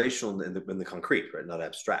it's relational in the concrete, right? Not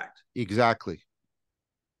abstract. Exactly.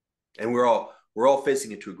 And we're all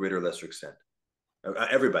facing it to a greater or lesser extent.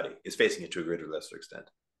 Everybody is facing it to a greater or lesser extent.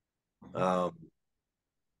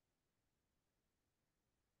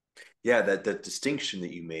 Yeah, that distinction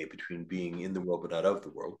that you made between being in the world but not of the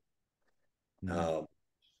world, and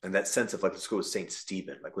that sense of, like, let's go with Saint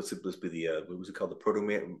Stephen. Like, let's be the what was it called, the proto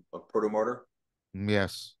martyr?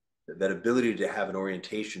 Yes. That ability to have an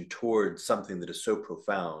orientation towards something that is so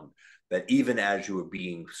profound that even as you are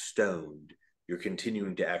being stoned, you're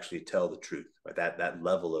continuing to actually tell the truth. Right? That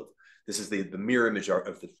level of, this is the mirror image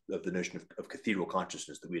of the notion of cathedral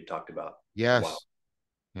consciousness that we had talked about. Yes. A while.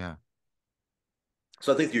 Yeah.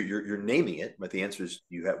 So I think you're naming it, but the answer is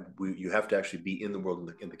you have to actually be in the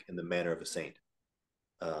world in the manner of a saint.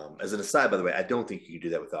 As an aside, by the way, I don't think you can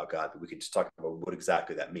do that without God, but we can just talk about what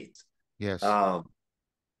exactly that means. Yes. Yeah,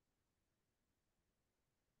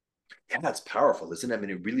 that's powerful, isn't it? I mean,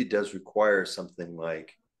 it really does require something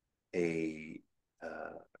like a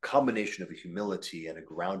combination of a humility and a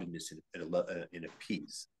groundedness in a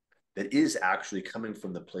peace that is actually coming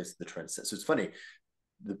from the place of the transcendent. So it's funny.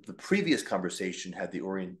 The previous conversation had the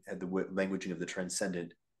languaging of the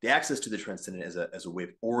transcendent, the access to the transcendent as a way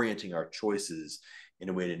of orienting our choices in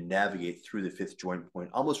a way to navigate through the fifth joint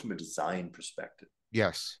point, almost from a design perspective.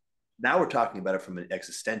 Yes. Now we're talking about it from an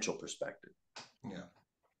existential perspective. Yeah.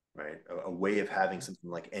 Right. A way of having something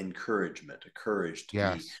like encouragement, a courage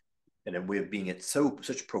to be, and a way of being at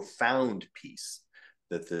such profound peace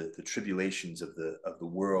that the tribulations of the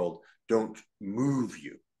world don't move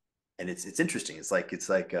you. And it's interesting. It's like this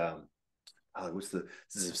is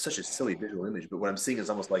such a silly visual image, but what I'm seeing is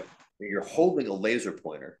almost like you're holding a laser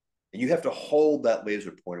pointer, and you have to hold that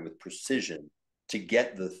laser pointer with precision to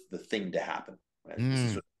get the thing to happen. Right?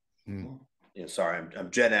 This is sorry, I'm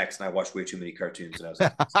Gen X and I watched way too many cartoons, and I was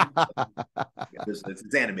like,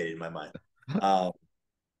 it's animated in my mind.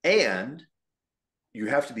 And you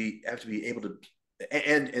have to be able to,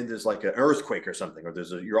 and there's like an earthquake or something, or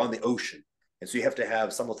you're on the ocean. And so you have to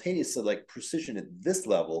have simultaneously like precision at this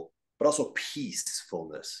level, but also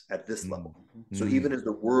peacefulness at this level. So even as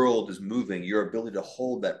the world is moving, your ability to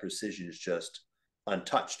hold that precision is just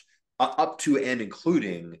untouched, up to and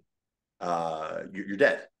including you're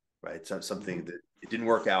dead, right? So something that it didn't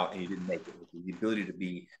work out and you didn't make it. The ability to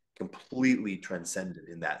be completely transcendent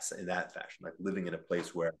in that fashion, like living in a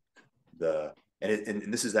place where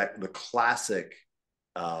and this is the classic,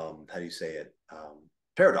 how do you say it,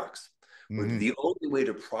 paradox. Where the only way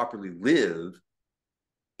to properly live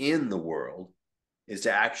in the world is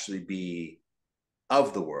to actually be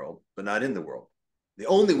of the world, but not in the world. The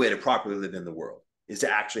only way to properly live in the world is to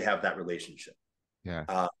actually have that relationship. Yeah.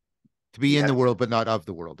 To be in the world, but not of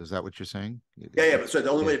the world. Is that what you're saying? Yeah. But so the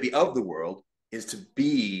only way to be of the world is to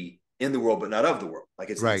be in the world, but not of the world. Like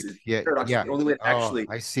it's right. Paradox. The only way to actually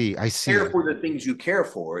I see. care for the things you care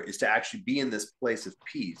for is to actually be in this place of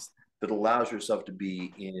peace that allows yourself to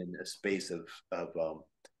be in a space of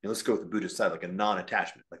let's go with the Buddhist side, like a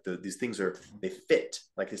non-attachment. Like these things they fit.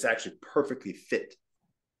 Like it's actually perfectly fit.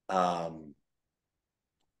 And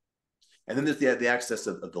then there's the access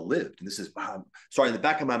of the lived. And this is sorry, in the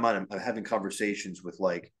back of my mind, I'm having conversations with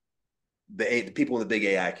like the people in the big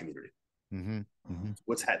AI community.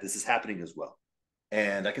 This is happening as well.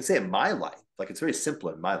 And I can say in my life, like it's very simple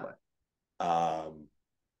in my life.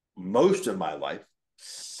 Most of my life,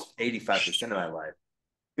 85% of my life,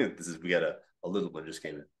 we got a little one just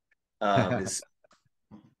came in, is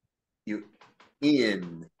you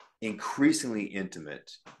in increasingly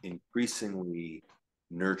intimate, increasingly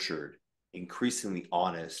nurtured, increasingly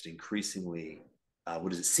honest, increasingly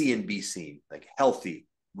what is it, see and be seen, like healthy,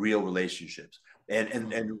 real relationships,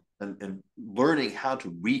 and learning how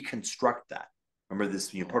to reconstruct that. Remember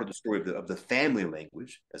this, part of the story of the family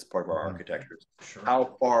language as part of our architecture. Sure.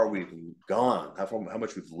 How far we've gone, how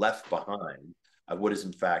much we've left behind of what is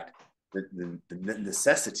in fact the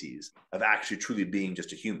necessities of actually truly being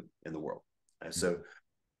just a human in the world. And so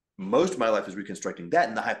most of my life is reconstructing that.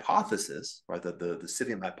 And the hypothesis, right, the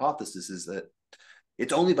Sivian hypothesis is that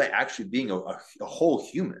it's only by actually being a whole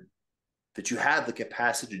human that you have the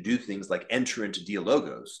capacity to do things like enter into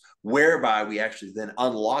dialogos, whereby we actually then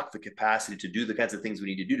unlock the capacity to do the kinds of things we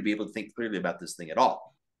need to do to be able to think clearly about this thing at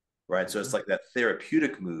all. Right. So it's like that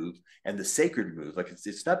therapeutic move and the sacred move. Like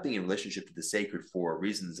it's not being in relationship to the sacred for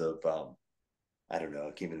reasons of, I don't know,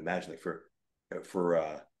 I can't even imagine, like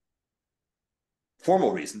for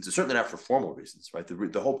formal reasons. It's certainly not for formal reasons, right?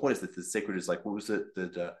 The whole point is that the sacred is like, what was it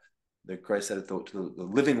that Christ said, to the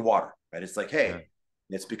living water, right? It's like, hey,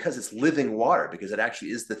 it's because it's living water, because it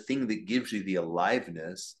actually is the thing that gives you the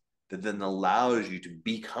aliveness that then allows you to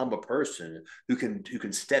become a person who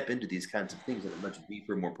can step into these kinds of things in a much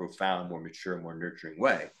deeper, more profound, more mature, more nurturing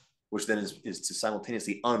way, which then is to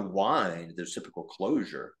simultaneously unwind the reciprocal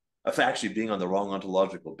closure of actually being on the wrong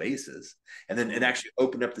ontological basis, and then and actually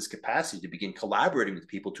open up this capacity to begin collaborating with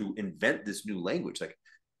people to invent this new language. Like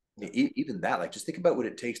even that, like just think about what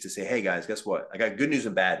it takes to say, hey guys, guess what? I got good news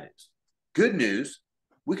and bad news. Good news,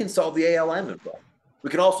 we can solve the AI alignment problem. We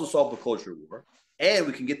can also solve the culture war, and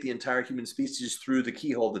we can get the entire human species through the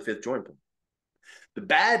keyhole of the fifth joint point. The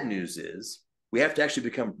bad news is we have to actually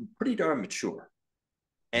become pretty darn mature,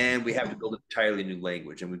 and we have to build an entirely new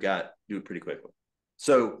language, and we've got to do it pretty quickly.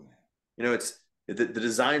 So, it's the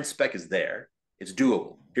design spec is there. It's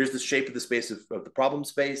doable. Here's the shape of the space of the problem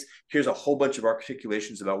space. Here's a whole bunch of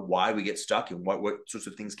articulations about why we get stuck and what sorts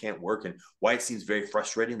of things can't work, and why it seems very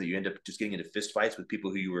frustrating that you end up just getting into fist fights with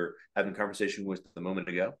people who you were having a conversation with a moment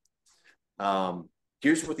ago.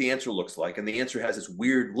 Here's what the answer looks like. And the answer has this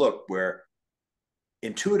weird look where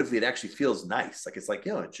intuitively it actually feels nice. Like it's like,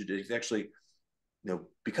 it should actually,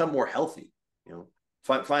 become more healthy.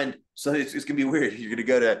 Find so it's gonna be weird. You're gonna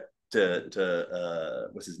go to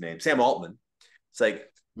what's his name? Sam Altman. It's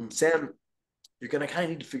like, Sam, you're gonna kind of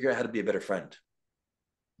need to figure out how to be a better friend.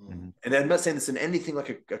 And I'm not saying this in anything like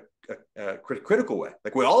a critical way.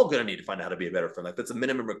 Like we're all going to need to find out how to be a better friend. Like that's a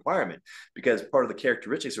minimum requirement, because part of the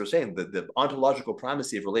characteristics we're saying, the ontological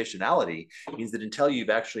primacy of relationality means that until you've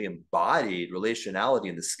actually embodied relationality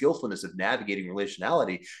and the skillfulness of navigating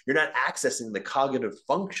relationality, you're not accessing the cognitive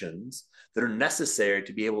functions that are necessary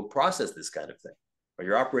to be able to process this kind of thing. Or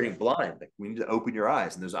you're operating blind. Like we need to open your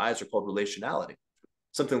eyes, and those eyes are called relationality.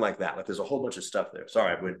 Something like that. Like there's a whole bunch of stuff there.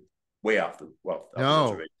 Sorry, I went way off the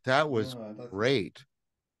no, that was great.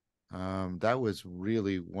 That was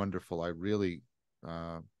really wonderful. I really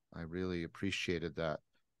appreciated that.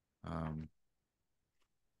 I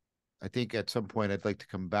think at some point I'd like to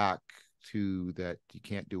come back to that. You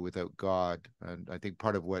can't do without God, and I think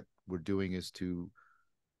part of what we're doing is to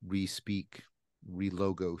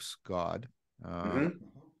re-logos God.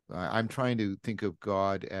 I'm trying to think of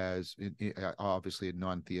God as obviously a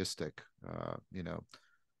non-theistic,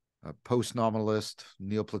 post-nominalist,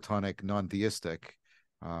 Neoplatonic, non-theistic.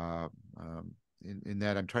 In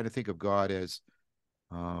that, I'm trying to think of God as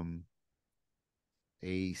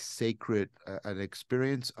a sacred, an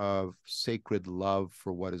experience of sacred love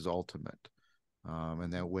for what is ultimate.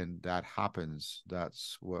 And then when that happens,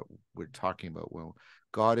 that's what we're talking about. Well,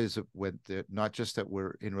 God is not just that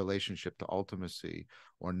we're in relationship to ultimacy,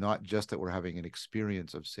 or not just that we're having an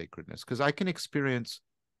experience of sacredness, because I can experience,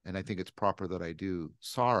 and I think it's proper that I do,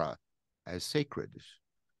 Sarah as sacred,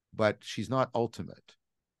 but she's not ultimate,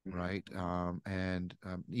 right?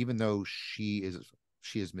 Even though she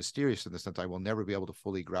is mysterious in the sense I will never be able to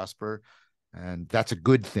fully grasp her, and that's a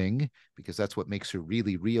good thing because that's what makes her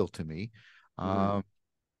really real to me.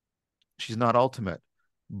 She's not ultimate,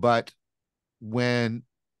 but when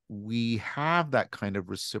we have that kind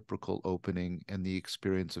of reciprocal opening and the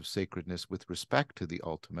experience of sacredness with respect to the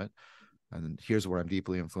ultimate, and here's where I'm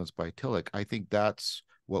deeply influenced by Tillich, I think that's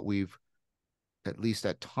what we've, at least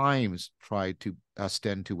at times, tried to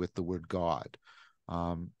ascend to with the word God.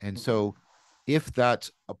 And so if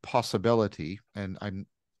that's a possibility, and I'm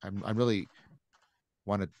really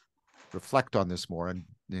want to reflect on this more and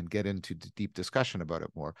get into deep discussion about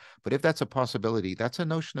it more. But if that's a possibility, that's a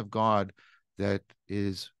notion of God that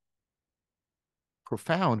is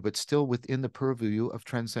profound, but still within the purview of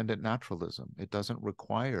transcendent naturalism. It doesn't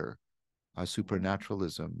require a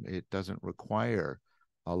supernaturalism. It doesn't require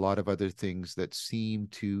a lot of other things that seem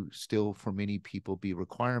to still, for many people, be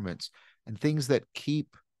requirements, and things that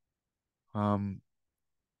keep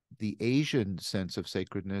the Asian sense of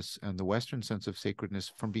sacredness and the Western sense of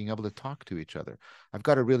sacredness from being able to talk to each other. I've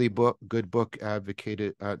got a really good book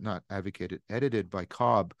not advocated, edited by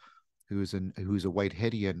Cobb, who's a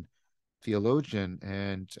Whiteheadian theologian,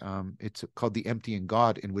 and it's called The Emptying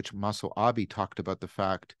God, in which Maso Abi talked about the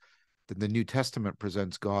fact that the New Testament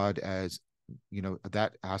presents God as,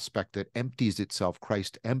 that aspect that empties itself.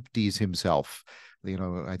 Christ empties himself.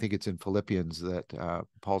 I think it's in Philippians that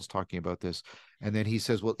Paul's talking about this. And then he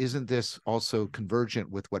says, well, isn't this also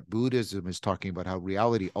convergent with what Buddhism is talking about, how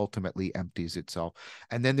reality ultimately empties itself?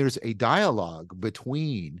 And then there's a dialogue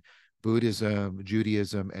between Buddhism,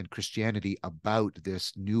 Judaism, and Christianity about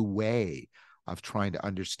this new way of trying to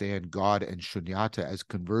understand God and shunyata as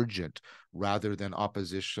convergent rather than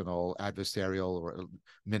oppositional, adversarial, or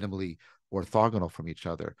minimally orthogonal from each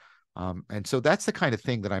other. And so that's the kind of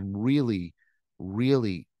thing that I'm really,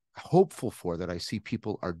 really hopeful for, that I see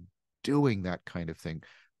people are doing that kind of thing.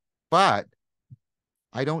 But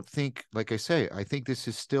I don't think, like I say, I think this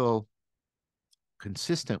is still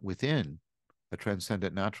consistent within a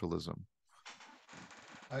transcendent naturalism.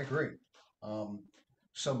 I agree.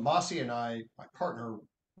 So Mossy and I, my partner,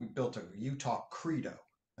 we built a Utah credo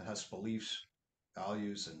that has beliefs,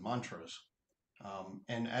 values, and mantras.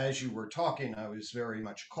 And as you were talking, I was very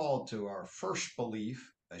much called to our first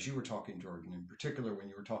belief, as you were talking, Jordan, in particular, when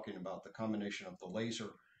you were talking about the combination of the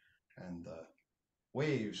laser and the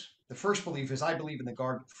waves. The first belief is I believe in the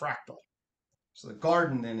garden fractal. So the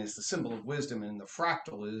garden then is the symbol of wisdom, and the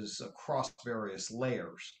fractal is across various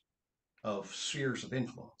layers of spheres of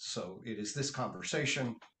influence. So it is this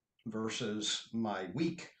conversation versus my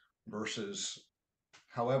week versus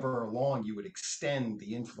however long you would extend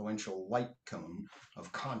the influential light cone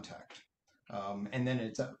of contact. And then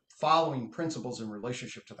it's following principles in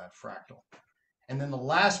relationship to that fractal. And then the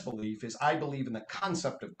last belief is I believe in the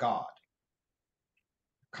concept of God,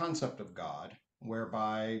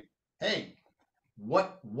 whereby, hey,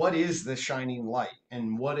 what is the shining light,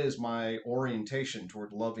 and what is my orientation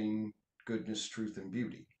toward loving goodness, truth, and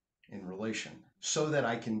beauty in relation, so that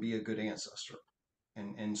I can be a good ancestor.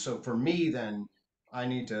 And so for me, then I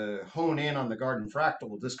need to hone in on the garden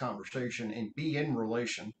fractal of this conversation and be in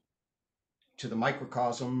relation to the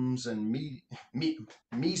microcosms and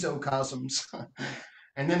mesocosms.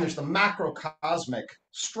 And then there's the macrocosmic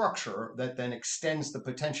structure that then extends the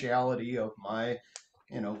potentiality of my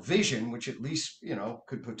vision, which at least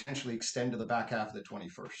could potentially extend to the back half of the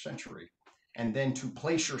 21st century, and then to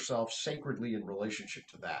place yourself sacredly in relationship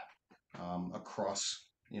to that, across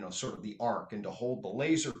sort of the arc, and to hold the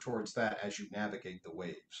laser towards that as you navigate the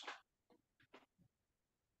waves.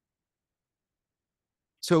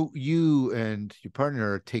 So you and your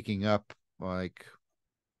partner are taking up like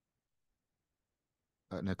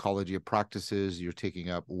an ecology of practices. You're taking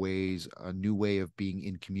up a new way of being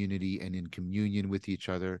in community and in communion with each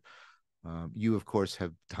other. You, of course,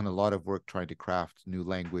 have done a lot of work trying to craft new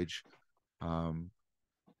language.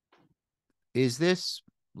 Is this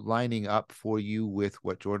lining up for you with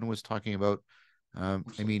what Jordan was talking about? I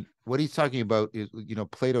mean, what he's talking about is,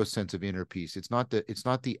 Plato's sense of inner peace. It's not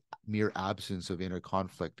the mere absence of inner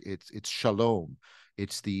conflict. It's shalom.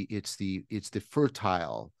 It's the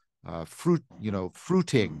fertile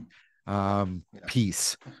fruiting Yeah.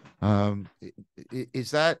 peace.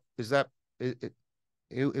 Is that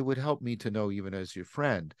it would help me to know, even as your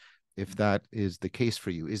friend, if that is the case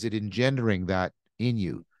for you. Is it engendering that in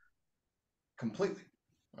you? Completely.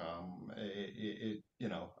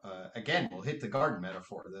 Again, we'll hit the garden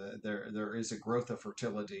metaphor. There is a growth of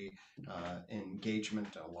fertility,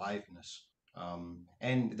 engagement, aliveness,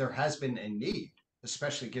 and there has been a need,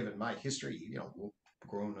 especially given my history.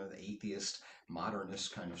 Grown an atheist,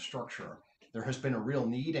 modernist kind of structure. There has been a real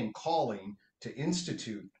need and calling to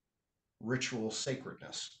institute ritual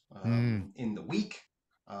sacredness in the week.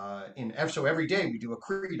 So every day we do a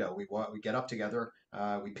credo. We get up together.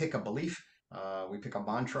 We pick a belief. We pick a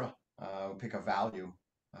mantra. We pick a value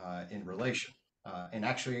in relation. And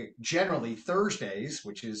actually, generally Thursdays,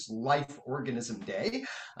 which is Life Organism Day,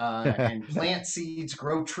 and plant seeds,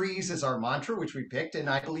 grow trees is our mantra, which we picked. And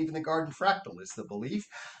I believe in the garden fractal is the belief.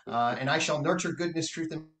 And I shall nurture goodness,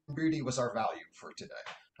 truth, and beauty was our value for today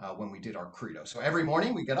when we did our credo. So every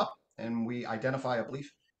morning we get up and we identify a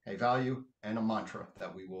belief, a value, and a mantra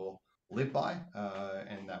that we will live by,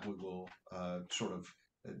 and that we will sort of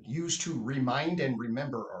use to remind and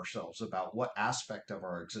remember ourselves about what aspect of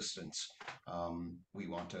our existence we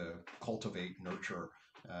want to cultivate, nurture,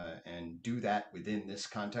 and do that within this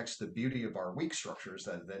context. The beauty of our weak structure is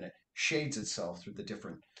that then it shades itself through the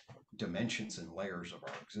different dimensions and layers of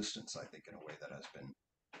our existence, I think, in a way that has been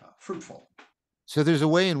fruitful. So there's a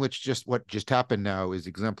way in which just what just happened now is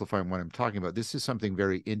exemplifying what I'm talking about. This is something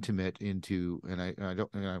very intimate into, and I don't,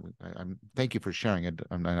 I'm thank you for sharing it.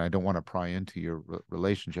 And I don't want to pry into your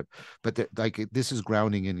relationship, but like this is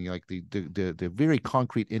grounding in like the very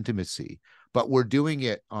concrete intimacy. But we're doing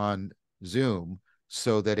it on Zoom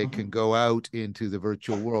so that it can go out into the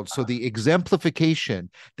virtual world. So the exemplification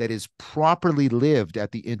that is properly lived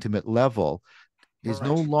at the intimate level is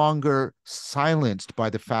no longer silenced by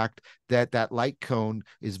the fact that that light cone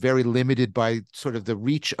is very limited by sort of the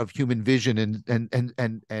reach of human vision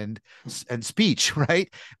and speech,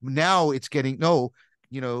 right? Now it's getting no,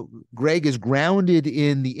 Gregg is grounded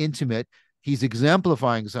in the intimate. He's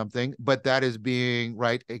exemplifying something, but that is being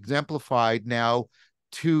exemplified now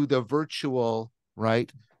to the virtual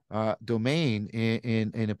domain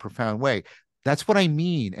in a profound way. That's what I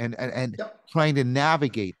mean, and Yep. trying to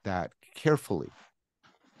navigate that carefully.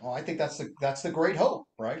 Well, I think that's the great hope,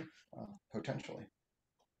 right? Potentially.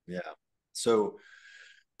 Yeah. So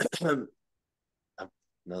now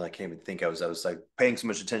that I can't even think, I was like paying so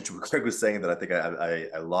much attention to what Gregg was saying that I think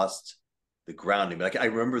I lost the grounding, but I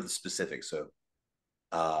remember the specifics. So,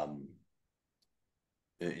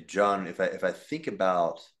 John, if I think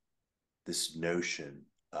about this notion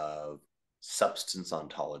of substance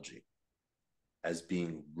ontology as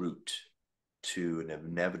being root to an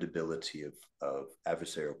inevitability of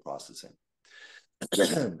adversarial processing,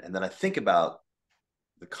 and then I think about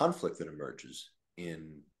the conflict that emerges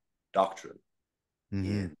in doctrine,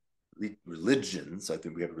 in religions. I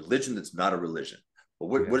think we have a religion that's not a religion.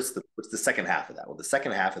 But what's the second half of that? Well, the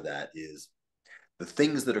second half of that is the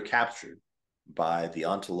things that are captured by the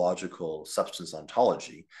ontological substance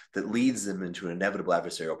ontology that leads them into an inevitable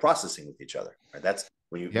adversarial processing with each other. Right? That's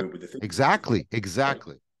when you with the thing, exactly.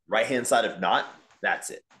 Right hand side of not, that's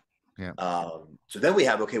it. Yeah. So then we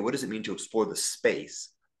have, okay, what does it mean to explore the space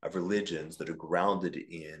of religions that are grounded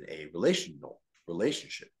in a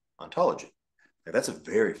relationship ontology? Now, that's a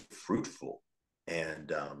very fruitful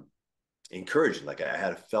and encouraging. Like I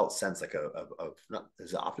had a felt sense like of not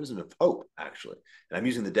as an optimism of hope, actually. And I'm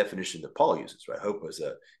using the definition that Paul uses, right? Hope was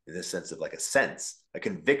in this sense of like a sense, a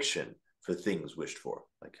conviction for things wished for.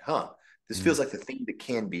 Like, this feels like the thing that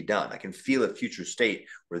can be done. I can feel a future state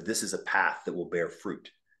where this is a path that will bear fruit.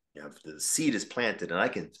 If the seed is planted and I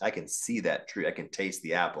can see that tree, I can taste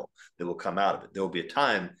the apple that will come out of it. There will be a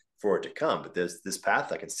time for it to come, but there's this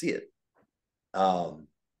path, I can see it.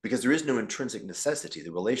 Because there is no intrinsic necessity. The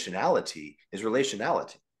relationality is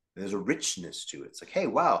relationality. There's a richness to it. It's like, hey,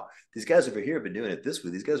 wow, these guys over here have been doing it this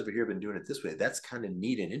way. These guys over here have been doing it this way. That's kind of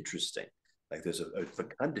neat and interesting. Like there's a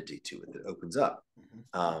fecundity to it that opens up.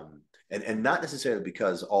 And not necessarily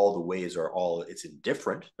because all the ways are it's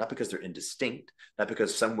indifferent, not because they're indistinct, not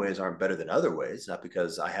because some ways aren't better than other ways, not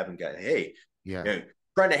because I haven't got, hey,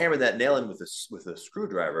 trying to hammer that nail in with a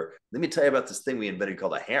screwdriver. Let me tell you about this thing we invented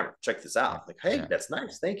called a hammer. Check this out. Like, hey, that's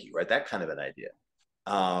nice. Thank you. Right. That kind of an idea.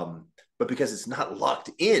 But because it's not locked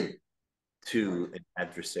in to an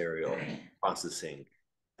adversarial processing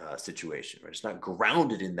situation, right? It's not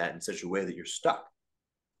grounded in that in such a way that you're stuck.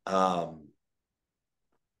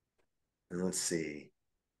 And let's see.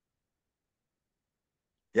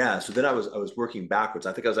 Yeah. So then I was working backwards.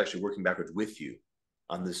 I think I was actually working backwards with you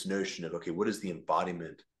on this notion of, okay, what is the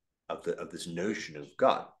embodiment of this notion of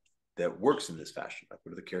God that works in this fashion? Like,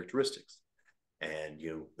 what are the characteristics? And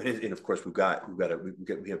and of course we have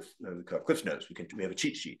Cliff Notes. We have a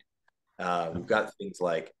cheat sheet. We've got things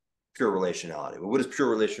like pure relationality. Well, what does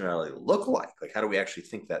pure relationality look like? Like, how do we actually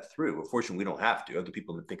think that through? Well, fortunately, we don't have to. Other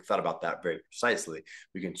people thought about that very precisely.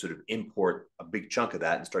 We can sort of import a big chunk of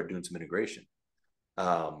that and start doing some integration.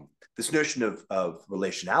 This notion of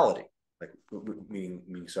relationality, like meaning,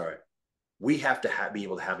 we have to be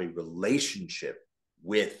able to have a relationship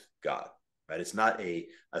with God, right? It's not a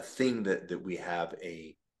thing that we have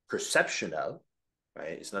a perception of,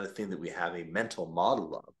 right? It's not a thing that we have a mental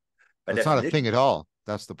model of. It's not a thing at all.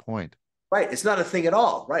 That's the point. Right. It's not a thing at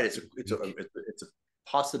all. Right. It's a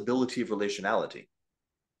possibility of relationality.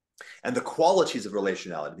 And the qualities of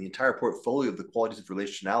relationality, the entire portfolio of the qualities of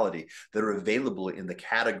relationality that are available in the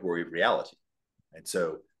category of reality. And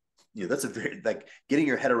so, that's a very, like, getting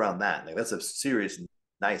your head around that. Like, that's a serious,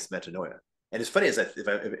 nice metanoia. And it's funny as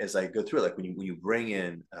I go through it, like when you bring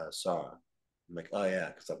in Sarah, I'm like, oh yeah,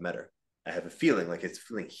 because I've met her. I have a feeling like it's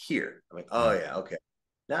feeling here. I'm like, oh yeah, okay.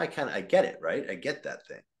 Now I get it, right? I get that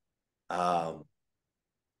thing.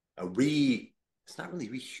 It's not really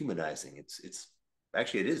rehumanizing. It's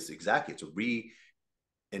actually, it is exactly. It's a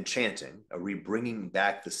enchanting, bringing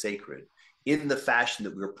back the sacred in the fashion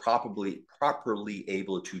that we were properly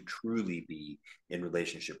able to truly be in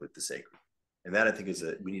relationship with the sacred. And that, I think, is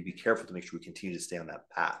we need to be careful to make sure we continue to stay on that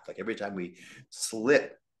path. Like every time we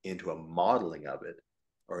slip into a modeling of it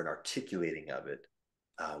or an articulating of it,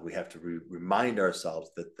 we have to remind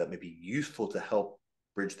ourselves that may be useful to help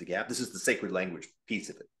bridge the gap. This is the sacred language piece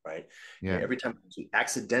of it, right? Yeah. Every time we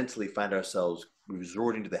accidentally find ourselves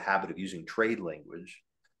resorting to the habit of using trade language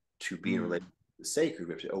to be in relation to the sacred,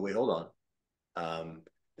 we have to say, oh, wait, hold on.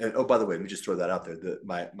 And oh, by the way, let me just throw that out there.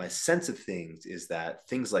 My sense of things is that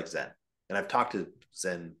things like Zen, and I've talked to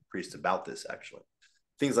Zen priests about this actually,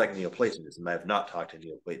 things like Neoplatonism. I have not talked to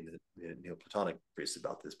Neoplatonic priests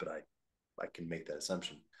about this, but I can make that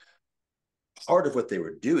assumption. Part of what they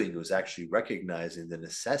were doing was actually recognizing the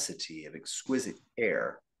necessity of exquisite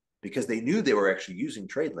care because they knew they were actually using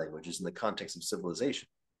trade languages in the context of civilization.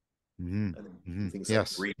 Things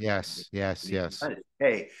Yes, like yes.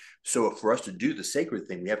 Hey, so for us to do the sacred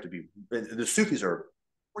thing, we have to be. The Sufis are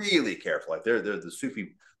really careful. Like they're the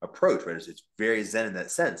Sufi approach, right? It's very Zen in that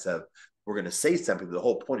sense of we're going to say something. The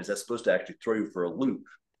whole point is that's supposed to actually throw you for a loop,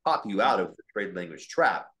 pop you out of the trade language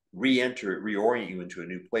trap, re-enter, reorient you into a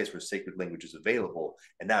new place where sacred language is available.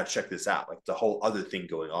 And now check this out. Like the whole other thing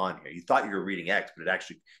going on here. You thought you were reading X, but it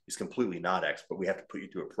actually is completely not X. But we have to put you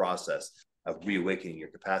through a process of reawakening your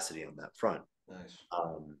capacity on that front. Nice.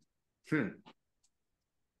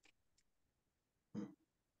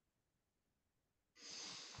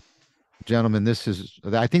 Gentlemen,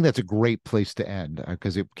 I think that's a great place to end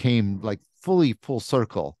because it came like full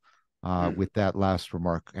circle with that last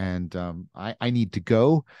remark. And I need to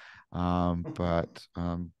go. But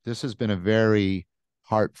this has been a very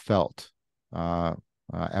heartfelt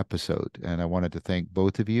episode. And I wanted to thank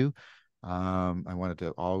both of you. I wanted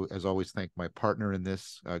to, as always, thank my partner in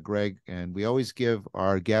this, Gregg. And we always give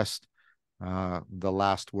our guest the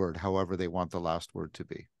last word, however they want the last word to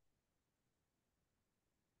be.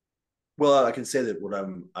 Well, I can say that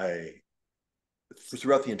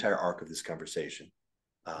throughout the entire arc of this conversation,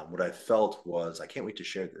 what I felt was I can't wait to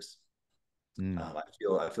share this. I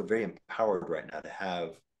feel very empowered right now to have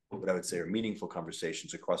what I would say are meaningful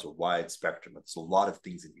conversations across a wide spectrum. There's a lot of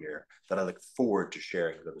things in here that I look forward to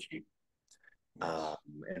sharing with other people.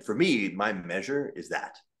 And for me, my measure is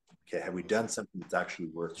that. Okay, have we done something that's actually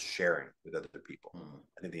worth sharing with other people?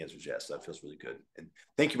 I think the answer is yes. That feels really good. And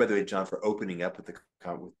thank you, by the way, John, for opening up with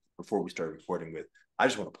before we started recording with, I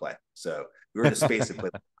just want to play. So we were in a space to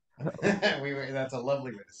play. That's a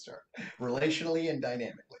lovely way to start, relationally and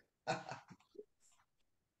dynamically.